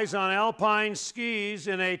involved guys on alpine skis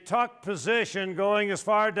in a tucked position going as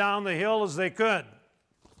far down the hill as they could.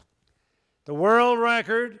 The world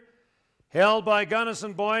record held by a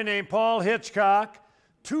Gunnison boy named Paul Hitchcock,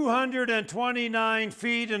 229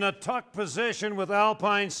 feet in a tucked position with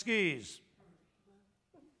alpine skis.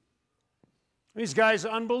 These guys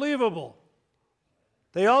are unbelievable.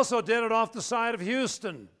 They also did it off the side of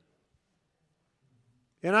Houston.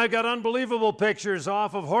 And I got unbelievable pictures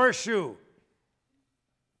off of Horseshoe.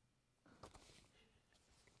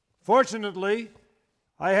 Fortunately,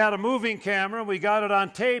 I had a moving camera. We got it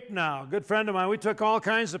on tape now. A good friend of mine, we took all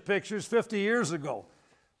kinds of pictures 50 years ago.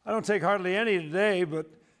 I don't take hardly any today, but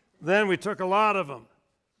then we took a lot of them.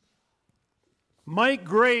 Mike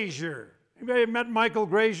Grazier. Anybody met Michael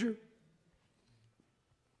Grazier?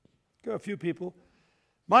 Got a few people.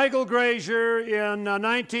 Michael Grazier in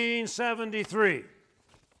 1973.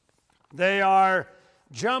 They are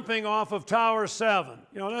jumping off of Tower 7.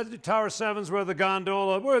 You know, Tower 7's where the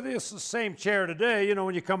gondola, where it's the same chair today, you know,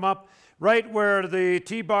 when you come up, right where the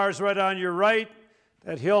T-bar's right on your right,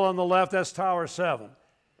 that hill on the left, that's Tower 7.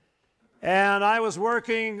 And I was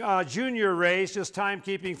working junior race, just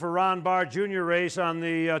timekeeping for Ron Barr, junior race on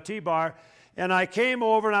the T-bar, and I came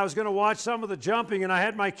over and I was going to watch some of the jumping, and I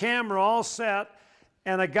had my camera all set,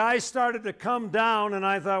 and a guy started to come down, and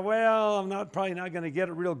I thought, well, I'm probably not going to get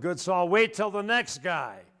it real good, so I'll wait till the next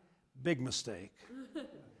guy. Big mistake.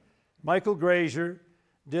 Michael Grazier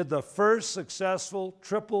did the first successful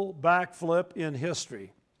triple backflip in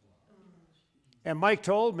history. And Mike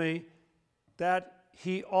told me that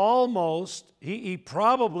he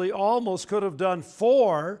probably almost could have done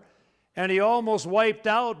 4, and he almost wiped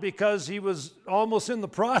out because he was almost in the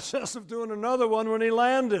process of doing another one when he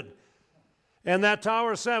landed. And that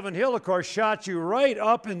Tower 7 hill, of course, shot you right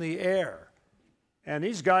up in the air. And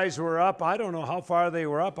these guys were up, I don't know how far they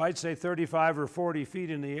were up, I'd say 35 or 40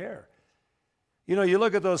 feet in the air. You know, you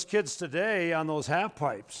look at those kids today on those half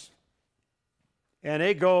pipes, and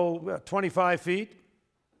they go 25 feet.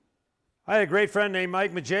 I had a great friend named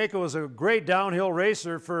Mike Majeka, who was a great downhill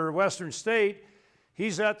racer for Western State.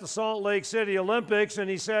 He's at the Salt Lake City Olympics, and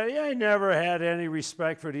he said, yeah, I never had any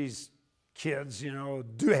respect for these kids, you know,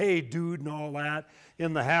 hey, dude, and all that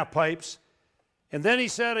in the half pipes. And then he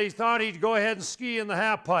said he thought he'd go ahead and ski in the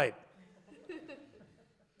half pipe.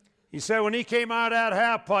 He said when he came out of that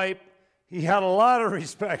half pipe, he had a lot of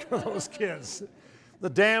respect for those kids. The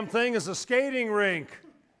damn thing is a skating rink.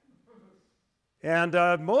 And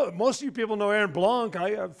most of you people know Aaron Blanc.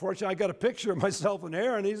 Unfortunately, I got a picture of myself and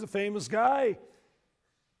Aaron. He's a famous guy.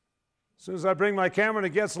 As soon as I bring my camera and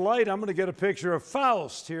it gets light, I'm going to get a picture of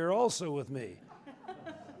Faust here also with me.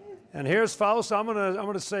 And here's Faust. I'm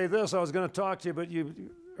going to say this. I was going to talk to you, but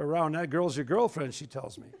around that girl's your girlfriend, she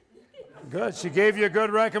tells me. Good. She gave you a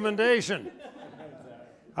good recommendation.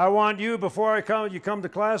 I want you, before you come to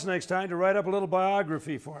class next time, to write up a little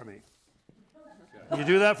biography for me. Can you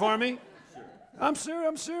do that for me? I'm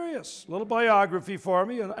serious. A little biography for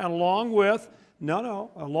me, and along with,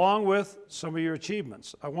 along with some of your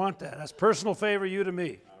achievements. I want that. That's personal favor, you to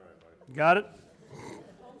me. Got it?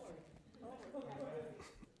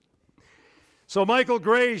 So Michael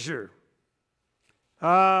Grazier,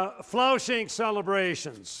 Flausching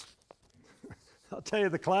celebrations. I'll tell you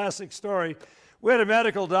the classic story. We had a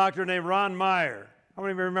medical doctor named Ron Meyer. How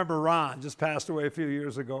many of you remember Ron? Just passed away a few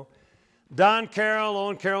years ago. Don Carroll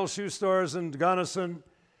owned Carroll's Shoe Stores in Gunnison.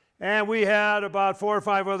 And we had about 4 or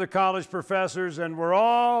 5 other college professors, and we're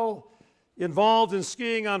all involved in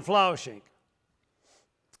skiing on Flausching.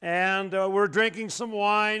 And we're drinking some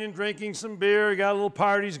wine and drinking some beer. We got little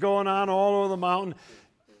parties going on all over the mountain.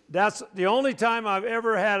 That's the only time I've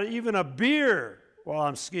ever had even a beer while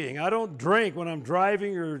I'm skiing. I don't drink when I'm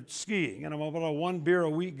driving or skiing, and I'm about a 1 beer a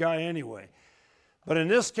week guy anyway. But in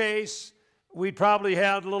this case, we probably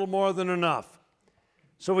had a little more than enough.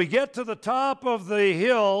 So we get to the top of the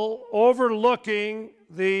hill overlooking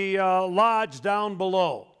the lodge down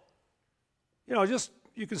below. You know, just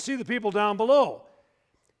you can see the people down below.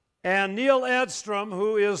 And Neil Edstrom,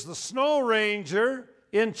 who is the snow ranger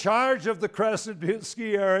in charge of the Crested Butte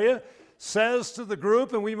ski area, says to the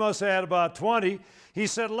group, and we must have had about 20, he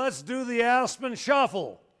said, let's do the Aspen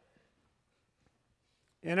Shuffle.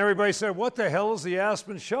 And everybody said, what the hell is the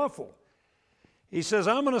Aspen Shuffle? He says,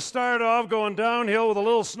 I'm going to start off going downhill with a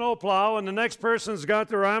little snowplow, and the next person's got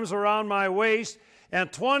their arms around my waist,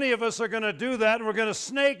 and 20 of us are going to do that, and we're going to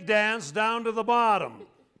snake dance down to the bottom.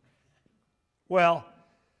 Well,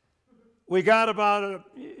 we got about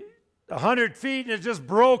 100 feet, and it just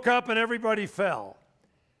broke up, and everybody fell.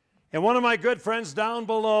 And one of my good friends down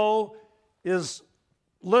below is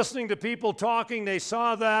listening to people talking. They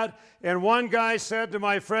saw that, and one guy said to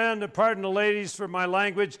my friend, and pardon the ladies for my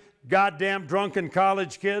language, goddamn drunken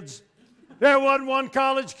college kids. There wasn't one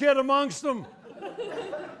college kid amongst them.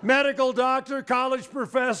 Medical doctor, college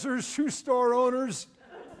professors, shoe store owners.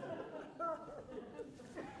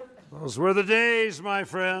 Those were the days, my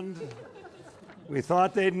friend. We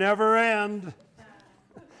thought they'd never end.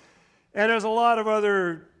 And there's a lot of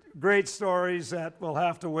other great stories that will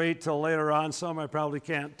have to wait till later on. Some I probably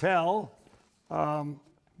can't tell,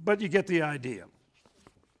 but you get the idea.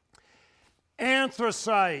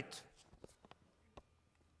 Anthracite,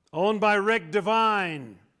 owned by Rick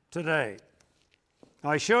Devine today.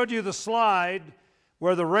 I showed you the slide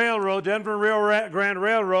where the railroad, Denver Rio Grande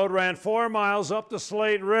Railroad, ran 4 miles up the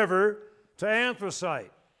Slate River to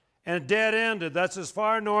Anthracite, and dead-ended. That's as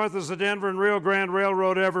far north as the Denver and Rio Grande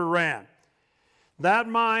Railroad ever ran. That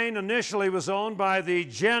mine initially was owned by the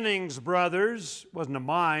Jennings brothers. It wasn't a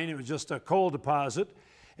mine, it was just a coal deposit.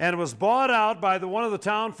 And it was bought out by one of the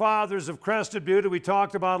town fathers of Crested Butte we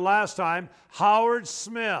talked about last time, Howard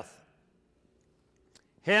Smith.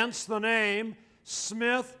 Hence the name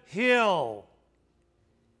Smith Hill.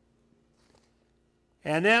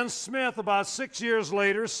 And then Smith, about 6 years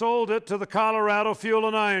later, sold it to the Colorado Fuel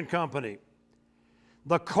and Iron Company.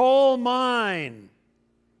 The coal mine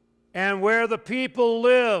and where the people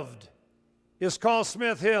lived is called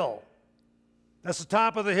Smith Hill. That's the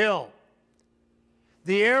top of the hill.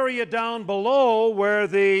 The area down below where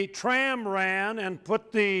the tram ran and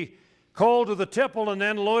put the coal to the tipple and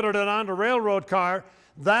then loaded it onto a railroad car,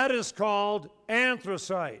 that is called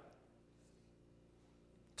anthracite.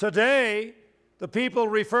 Today, the people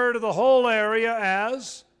refer to the whole area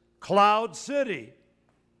as Cloud City.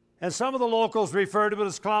 And some of the locals referred to it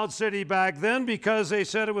as Cloud City back then because they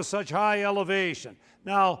said it was such high elevation.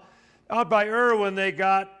 Now, out by Irwin, they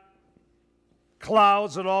got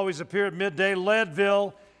clouds that always appear at midday.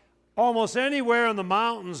 Leadville, almost anywhere in the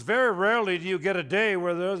mountains, very rarely do you get a day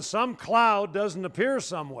where there's some cloud doesn't appear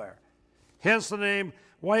somewhere. Hence the name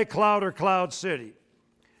White Cloud or Cloud City.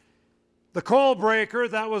 The coal breaker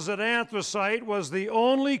that was at Anthracite was the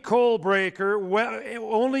only coal breaker,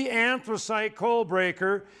 only anthracite coal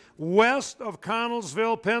breaker west of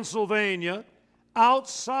Connellsville, Pennsylvania,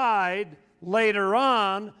 outside later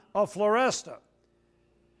on of Floresta.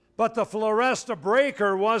 But the Floresta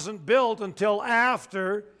breaker wasn't built until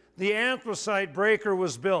after the anthracite breaker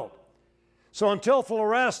was built. So until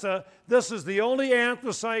Floresta, this is the only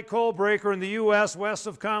anthracite coal breaker in the U.S. west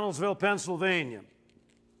of Connellsville, Pennsylvania.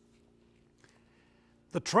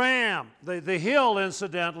 The tram, the hill,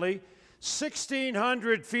 incidentally,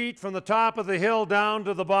 1,600 feet from the top of the hill down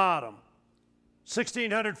to the bottom,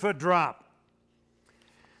 1,600-foot drop.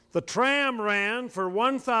 The tram ran for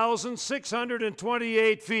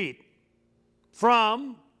 1,628 feet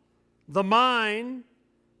from the mine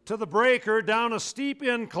to the breaker down a steep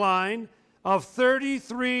incline of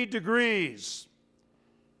 33 degrees.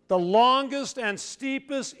 The longest and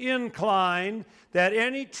steepest incline that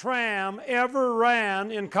any tram ever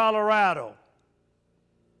ran in Colorado.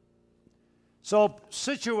 So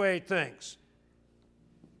situate things.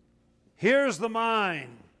 Here's the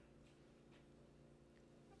mine.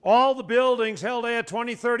 All the buildings held, they had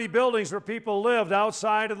 20, 30 buildings where people lived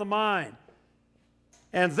outside of the mine.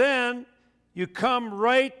 And then you come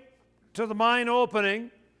right to the mine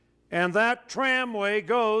opening, and that tramway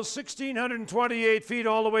goes 1,628 feet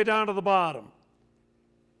all the way down to the bottom.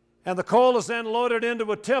 And the coal is then loaded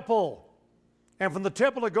into a tipple. And from the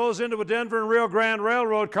tipple it goes into a Denver and Rio Grande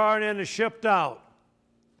Railroad car and then is shipped out.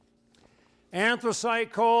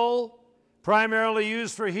 Anthracite coal, primarily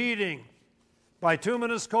used for heating.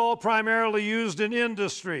 Bituminous coal, primarily used in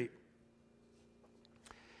industry.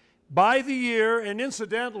 by the year, and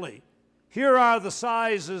incidentally, here are the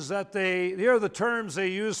sizes here are the terms they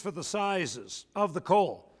use for the sizes of the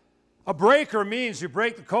coal. A breaker means you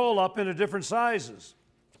break the coal up into different sizes.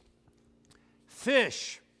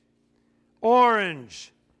 Fish,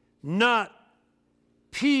 orange, nut,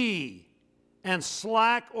 pea, and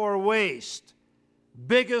slack or waste,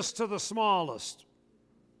 biggest to the smallest,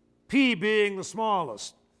 pea being the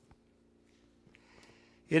smallest.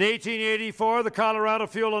 In 1884, the Colorado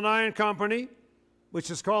Fuel and Iron Company, which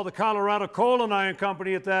is called the Colorado Coal and Iron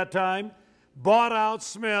Company at that time, bought out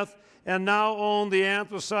Smith and now owned the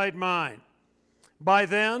anthracite mine. By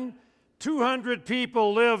then, 200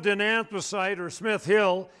 people lived in Anthracite or Smith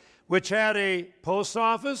Hill, which had a post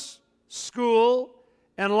office, school,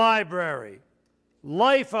 and library.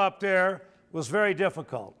 Life up there was very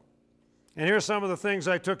difficult. And here's some of the things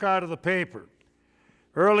I took out of the paper.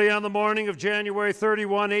 Early on the morning of January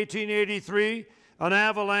 31, 1883, an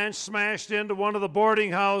avalanche smashed into one of the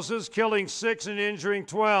boarding houses, killing 6 and injuring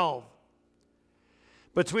 12.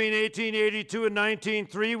 Between 1882 and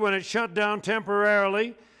 1903, when it shut down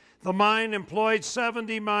temporarily, the mine employed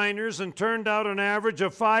 70 miners and turned out an average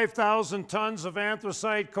of 5,000 tons of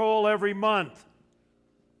anthracite coal every month.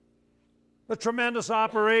 A tremendous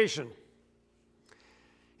operation.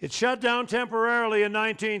 It shut down temporarily in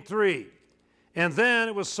 1903, and then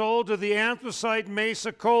it was sold to the Anthracite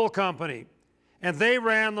Mesa Coal Company, and they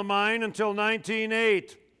ran the mine until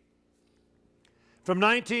 1908. From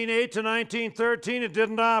 1908 to 1913, it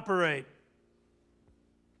didn't operate.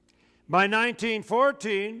 By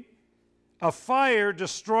 1914, a fire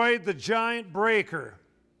destroyed the giant breaker.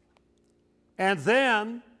 And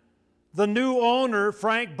then the new owner,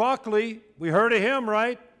 Frank Buckley, we heard of him,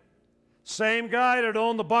 right? Same guy that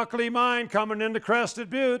owned the Buckley mine coming into Crested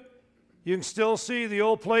Butte. You can still see the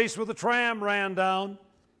old place where the tram ran down.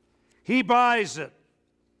 He buys it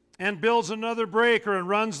and builds another breaker and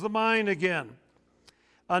runs the mine again.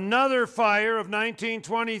 Another fire of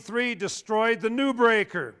 1923 destroyed the new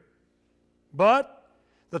breaker. But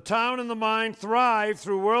the town and the mine thrived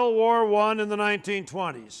through World War I in the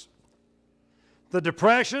 1920s. The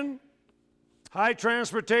Depression, high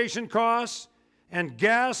transportation costs, and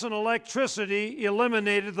gas and electricity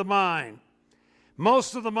eliminated the mine.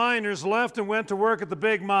 Most of the miners left and went to work at the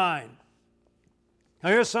big mine. Now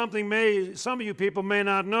here's something some of you people may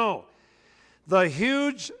not know. The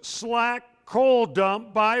huge slack coal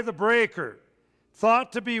dump by the breaker,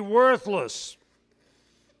 thought to be worthless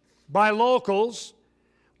by locals,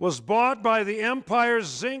 was bought by the Empire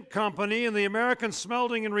Zinc Company and the American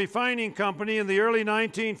Smelting and Refining Company in the early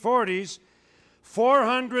 1940s,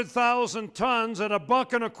 400,000 tons at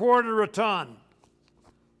 $1.25 a ton.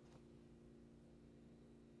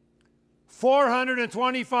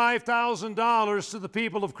 $425,000 to the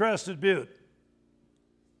people of Crested Butte.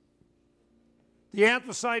 The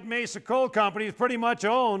Anthracite Mesa Coal Company is pretty much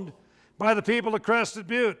owned by the people of Crested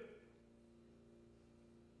Butte.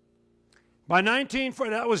 By 1940,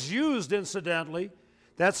 that was used, incidentally,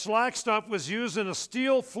 that slack stuff was used in a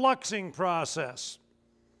steel fluxing process.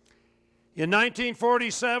 In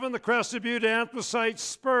 1947, the Crested Butte anthracite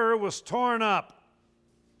spur was torn up.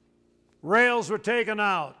 Rails were taken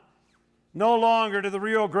out. No longer did the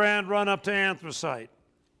Rio Grande run up to anthracite.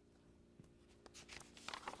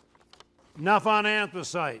 Enough on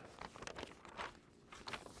anthracite.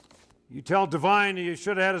 You tell Devine you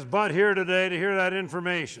should have had his butt here today to hear that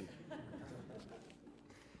information.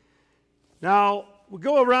 Now, we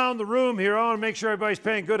go around the room here. I want to make sure everybody's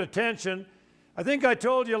paying good attention. I think I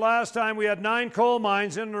told you last time we had 9 coal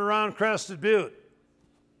mines in and around Crested Butte.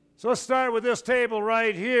 So let's start with this table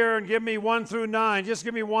right here and give me 1 through 9. Just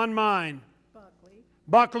give me one mine. Buckley.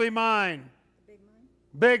 Buckley mine. Big mine.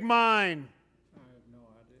 Big mine. I have no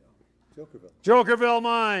idea. Jokerville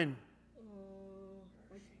mine.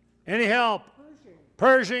 Any help?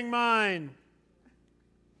 Pershing mine.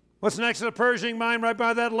 What's next to the Pershing mine right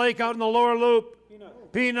by that lake out in the lower loop?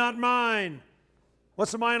 Peanut mine.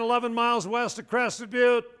 What's the mine 11 miles west of Crested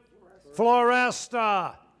Butte?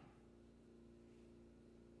 Floresta.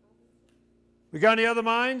 We got any other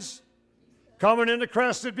mines? Coming into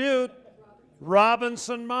Crested Butte,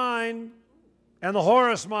 Robinson Mine and the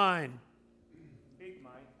Horace Mine.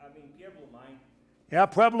 Pueblo Mine. Yeah,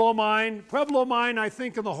 Pueblo Mine. Pueblo Mine, I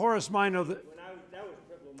think, and the Horace Mine of the. That was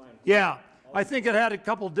Pueblo Mine. Yeah, I think it had a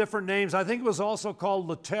couple different names. I think it was also called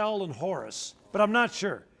Littell and Horace, but I'm not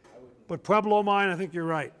sure. But Pueblo Mine, I think you're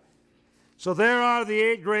right. So there are the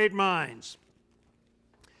 8 great mines.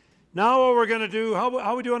 Now what we're going to do, how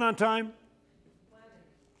are we doing on time?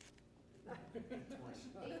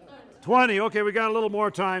 20. Okay, we got a little more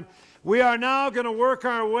time. We are now going to work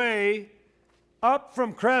our way up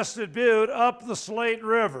from Crested Butte, up the Slate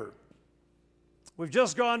River. We've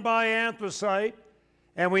just gone by Anthracite,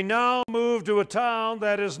 and we now move to a town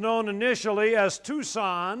that is known initially as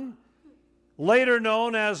Tucson, later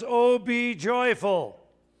known as O.B. Joyful.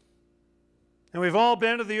 And we've all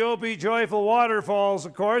been to the O.B. Joyful waterfalls,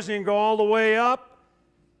 of course. You can go all the way up.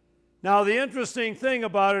 Now, the interesting thing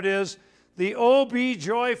about it is the O.B.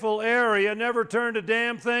 Joyful area never turned a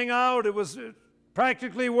damn thing out. It was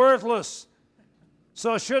practically worthless.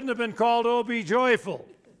 So it shouldn't have been called O.B. Joyful.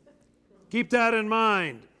 Keep that in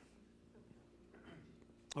mind.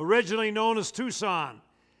 Originally known as Tucson.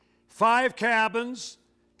 5 cabins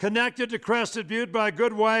connected to Crested Butte by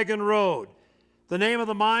Good Wagon Road. The name of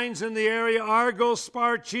the mines in the area, Argo,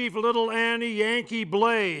 Spar Chief, Little Annie, Yankee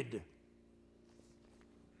Blade.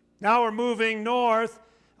 Now we're moving north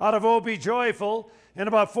out of O.B. Joyful, and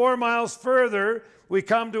about 4 miles further, we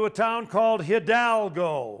come to a town called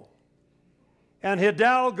Hidalgo. And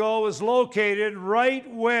Hidalgo is located right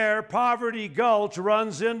where Poverty Gulch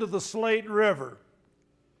runs into the Slate River.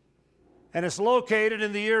 And it's located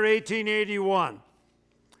in the year 1881.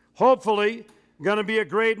 Hopefully, going to be a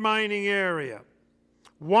great mining area.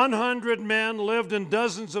 100 men lived in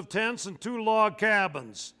dozens of tents and 2 log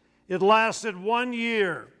cabins. It lasted 1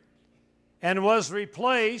 year and was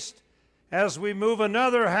replaced as we move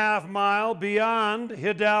another half mile beyond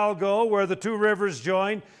Hidalgo, where the 2 rivers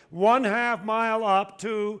join, 1/2 mile up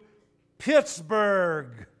to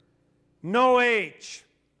Pittsburgh, no H,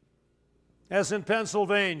 as in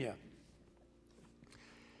Pennsylvania.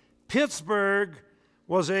 Pittsburgh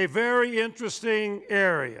was a very interesting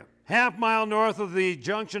area, 1/2 mile north of the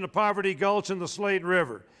junction of Poverty Gulch and the Slate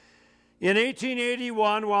River. In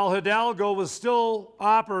 1881, while Hidalgo was still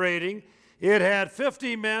operating, it had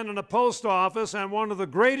 50 men and a post office and one of the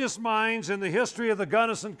greatest mines in the history of the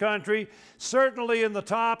Gunnison country, certainly in the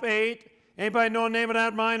top 8. Anybody know the name of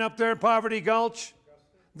that mine up there in Poverty Gulch?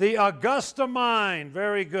 The Augusta Mine.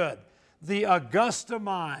 Very good. The Augusta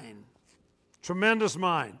Mine. Tremendous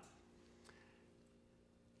mine.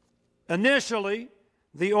 Initially,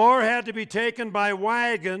 the ore had to be taken by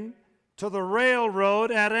wagon to the railroad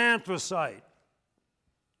at Anthracite.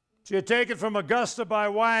 So you take it from Augusta by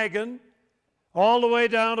wagon all the way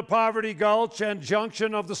down to Poverty Gulch and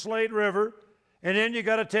junction of the Slate River, and then you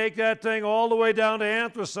got to take that thing all the way down to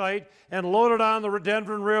Anthracite and load it on the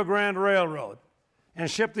Denver and Rio Grande Railroad and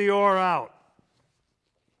ship the ore out.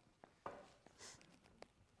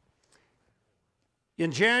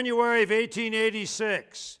 In January of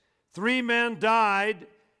 1886, 3 men died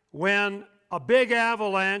when a big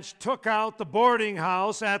avalanche took out the boarding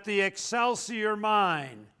house at the Excelsior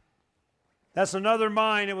Mine. That's another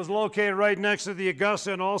mine. It was located right next to the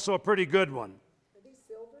Augusta, and also a pretty good one. Are these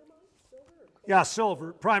silver mines? Silver or gold? Yeah,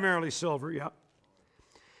 silver, primarily silver, yeah.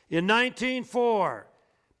 In 1904,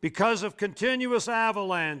 because of continuous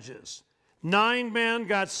avalanches, 9 men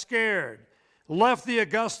got scared, left the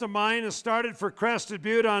Augusta mine and started for Crested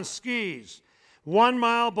Butte on skis. 1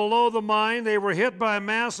 mile below the mine, they were hit by a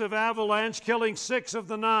massive avalanche, killing 6 of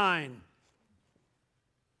the 9.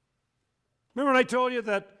 Remember when I told you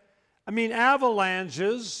that,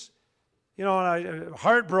 avalanches,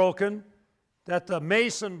 heartbroken that the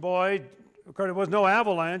Mason boy, of course, there was no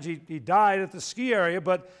avalanche, he died at the ski area,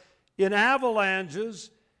 but in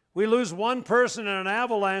avalanches, we lose 1 person in an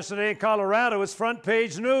avalanche today in Colorado, it's front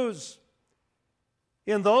page news.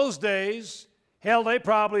 In those days, hell, they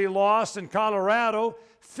probably lost in Colorado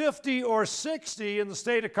 50 or 60 in the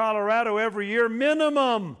state of Colorado every year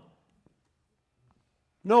minimum.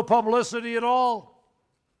 No publicity at all,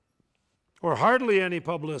 or hardly any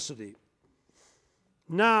publicity.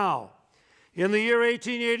 Now, in the year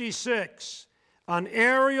 1886, an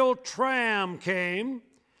aerial tram came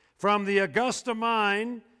from the Augusta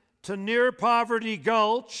mine to near Poverty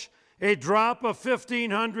Gulch, a drop of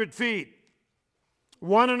 1,500 feet.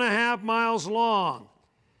 1.5 miles long,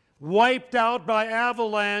 wiped out by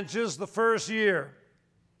avalanches the first year.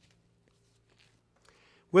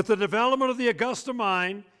 With the development of the Augusta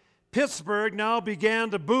mine, Pittsburgh now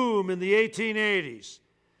began to boom in the 1880s.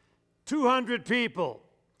 200 people,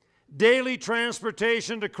 daily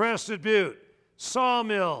transportation to Crested Butte,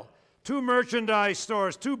 sawmill, 2 merchandise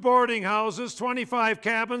stores, 2 boarding houses, 25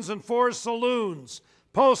 cabins, and 4 saloons,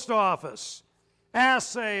 post office,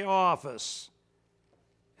 assay office.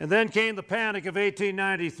 And then came the panic of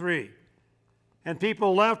 1893, and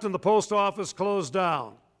people left and the post office closed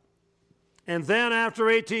down. And then after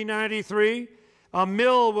 1893, a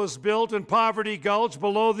mill was built in Poverty Gulch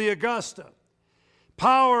below the Augusta.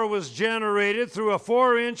 Power was generated through a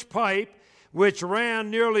 4-inch pipe which ran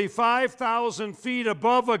nearly 5,000 feet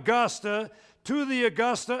above Augusta to the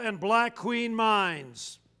Augusta and Black Queen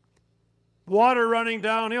mines. Water running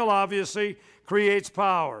downhill, obviously, creates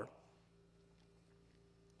power.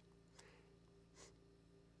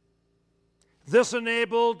 This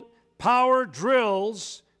enabled power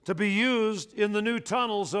drills to be used in the new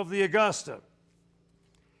tunnels of the Augusta.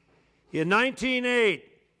 In 1908,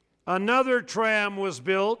 another tram was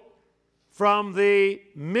built from the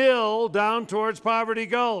mill down towards Poverty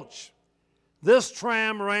Gulch. This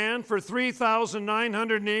tram ran for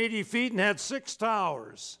 3,980 feet and had 6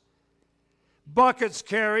 towers. Buckets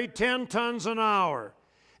carried 10 tons an hour.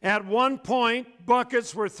 At one point,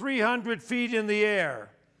 buckets were 300 feet in the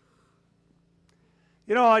air.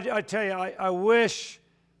 You know, I tell you, I wish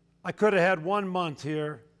I could have had 1 month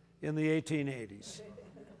here in the 1880s.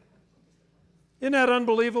 Isn't that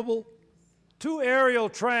unbelievable? 2 aerial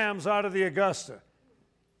trams out of the Augusta.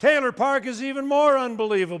 Taylor Park is even more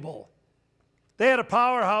unbelievable. They had a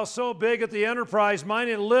powerhouse so big at the Enterprise mine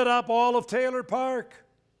it lit up all of Taylor Park.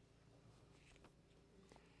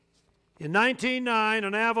 In 1909,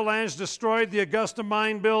 an avalanche destroyed the Augusta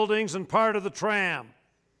mine buildings and part of the tram.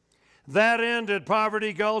 That ended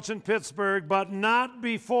Poverty Gulch in Pittsburgh, but not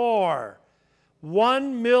before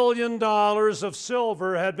 $1 million of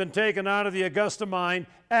silver had been taken out of the Augusta mine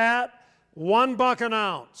at $1 an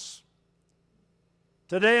ounce.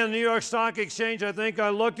 Today on the New York Stock Exchange, I think I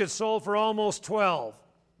looked, it sold for almost 12.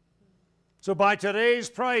 So by today's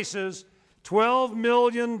prices, $12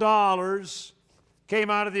 million came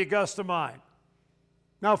out of the Augusta mine.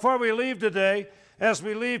 Now, before we leave today, as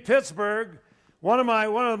we leave Pittsburgh, one of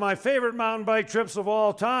my favorite mountain bike trips of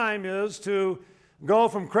all time is to go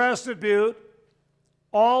from Crested, Butte,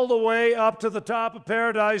 all the way up to the top of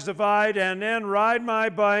Paradise Divide and then ride my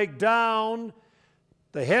bike down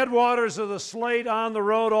the headwaters of the Slate on the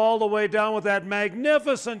road all the way down with that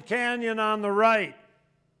magnificent canyon on the right.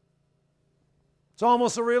 It's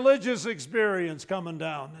almost a religious experience coming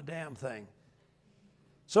down the damn thing.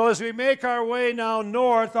 So as we make our way now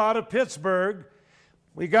north out of Pittsburgh,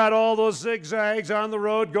 we got all those zigzags on the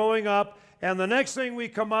road going up, and the next thing we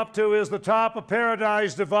come up to is the top of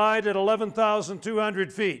Paradise Divide at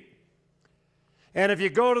 11,200 feet. And if you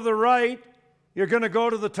go to the right, you're going to go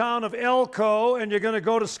to the town of Elko, and you're going to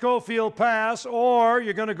go to Schofield Pass, or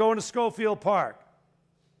you're going to go into Schofield Park.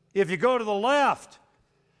 If you go to the left,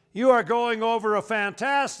 you are going over a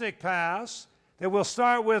fantastic pass that we'll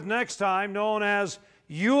start with next time, known as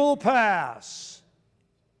Ewell Pass,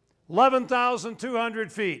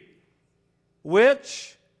 11,200 feet,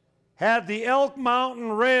 which had the Elk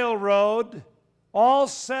Mountain Railroad all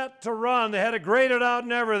set to run. They had it graded out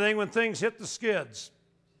and everything when things hit the skids.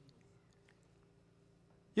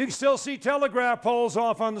 You can still see telegraph poles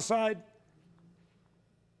off on the side.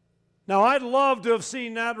 Now, I'd love to have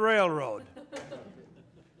seen that railroad.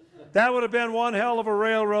 That would have been one hell of a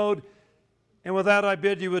railroad, and with that, I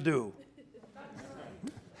bid you adieu.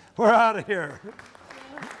 We're out of here.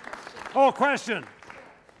 Oh, question.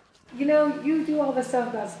 You know, you do all this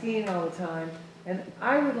stuff about skiing all the time, and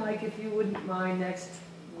I would like, if you wouldn't mind next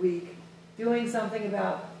week, doing something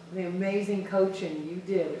about the amazing coaching you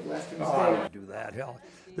did at Western State. I would do that, hell.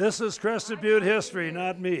 This is Crested Butte history,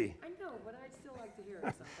 not me. I know, but I'd still like to hear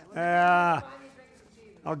it sometime.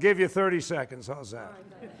 I'll give you 30 seconds. How's that?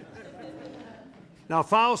 Now,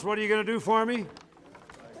 Faust, what are you going to do for me?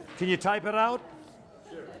 Can you type it out?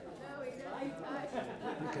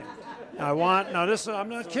 Okay. I'm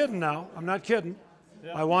not kidding now. I'm not kidding.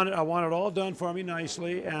 I want it all done for me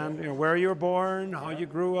nicely, and you know, where you were born, how you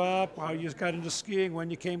grew up, how you got into skiing, when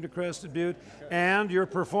you came to Crested Butte, and your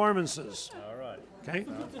performances. All right. Okay?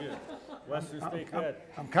 Sounds good. Western State Cat.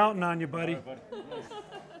 I'm counting on you, buddy. All right,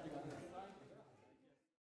 buddy.